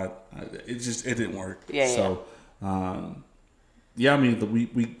take what it didn't work. So, I mean,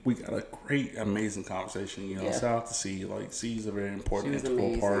 we got a great, amazing conversation. Shout out to C. Like, C is a very important,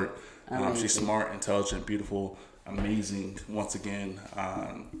 integral part. She's smart, intelligent, beautiful, amazing. Once again,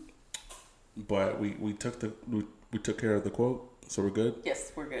 but we took care of the quote, so we're good.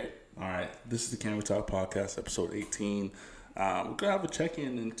 Yes, we're good. All right, this is the Can We Talk podcast, episode 18. We're gonna have a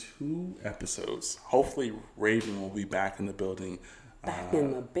check-in in 2 episodes. Hopefully, Raven will be back in the building. Back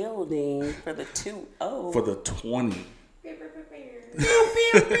in the building for the 2-0. For the 20.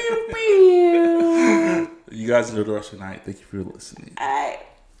 You guys enjoy the rest of the night. Thank you for listening. All right,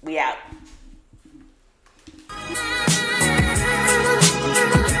 we out.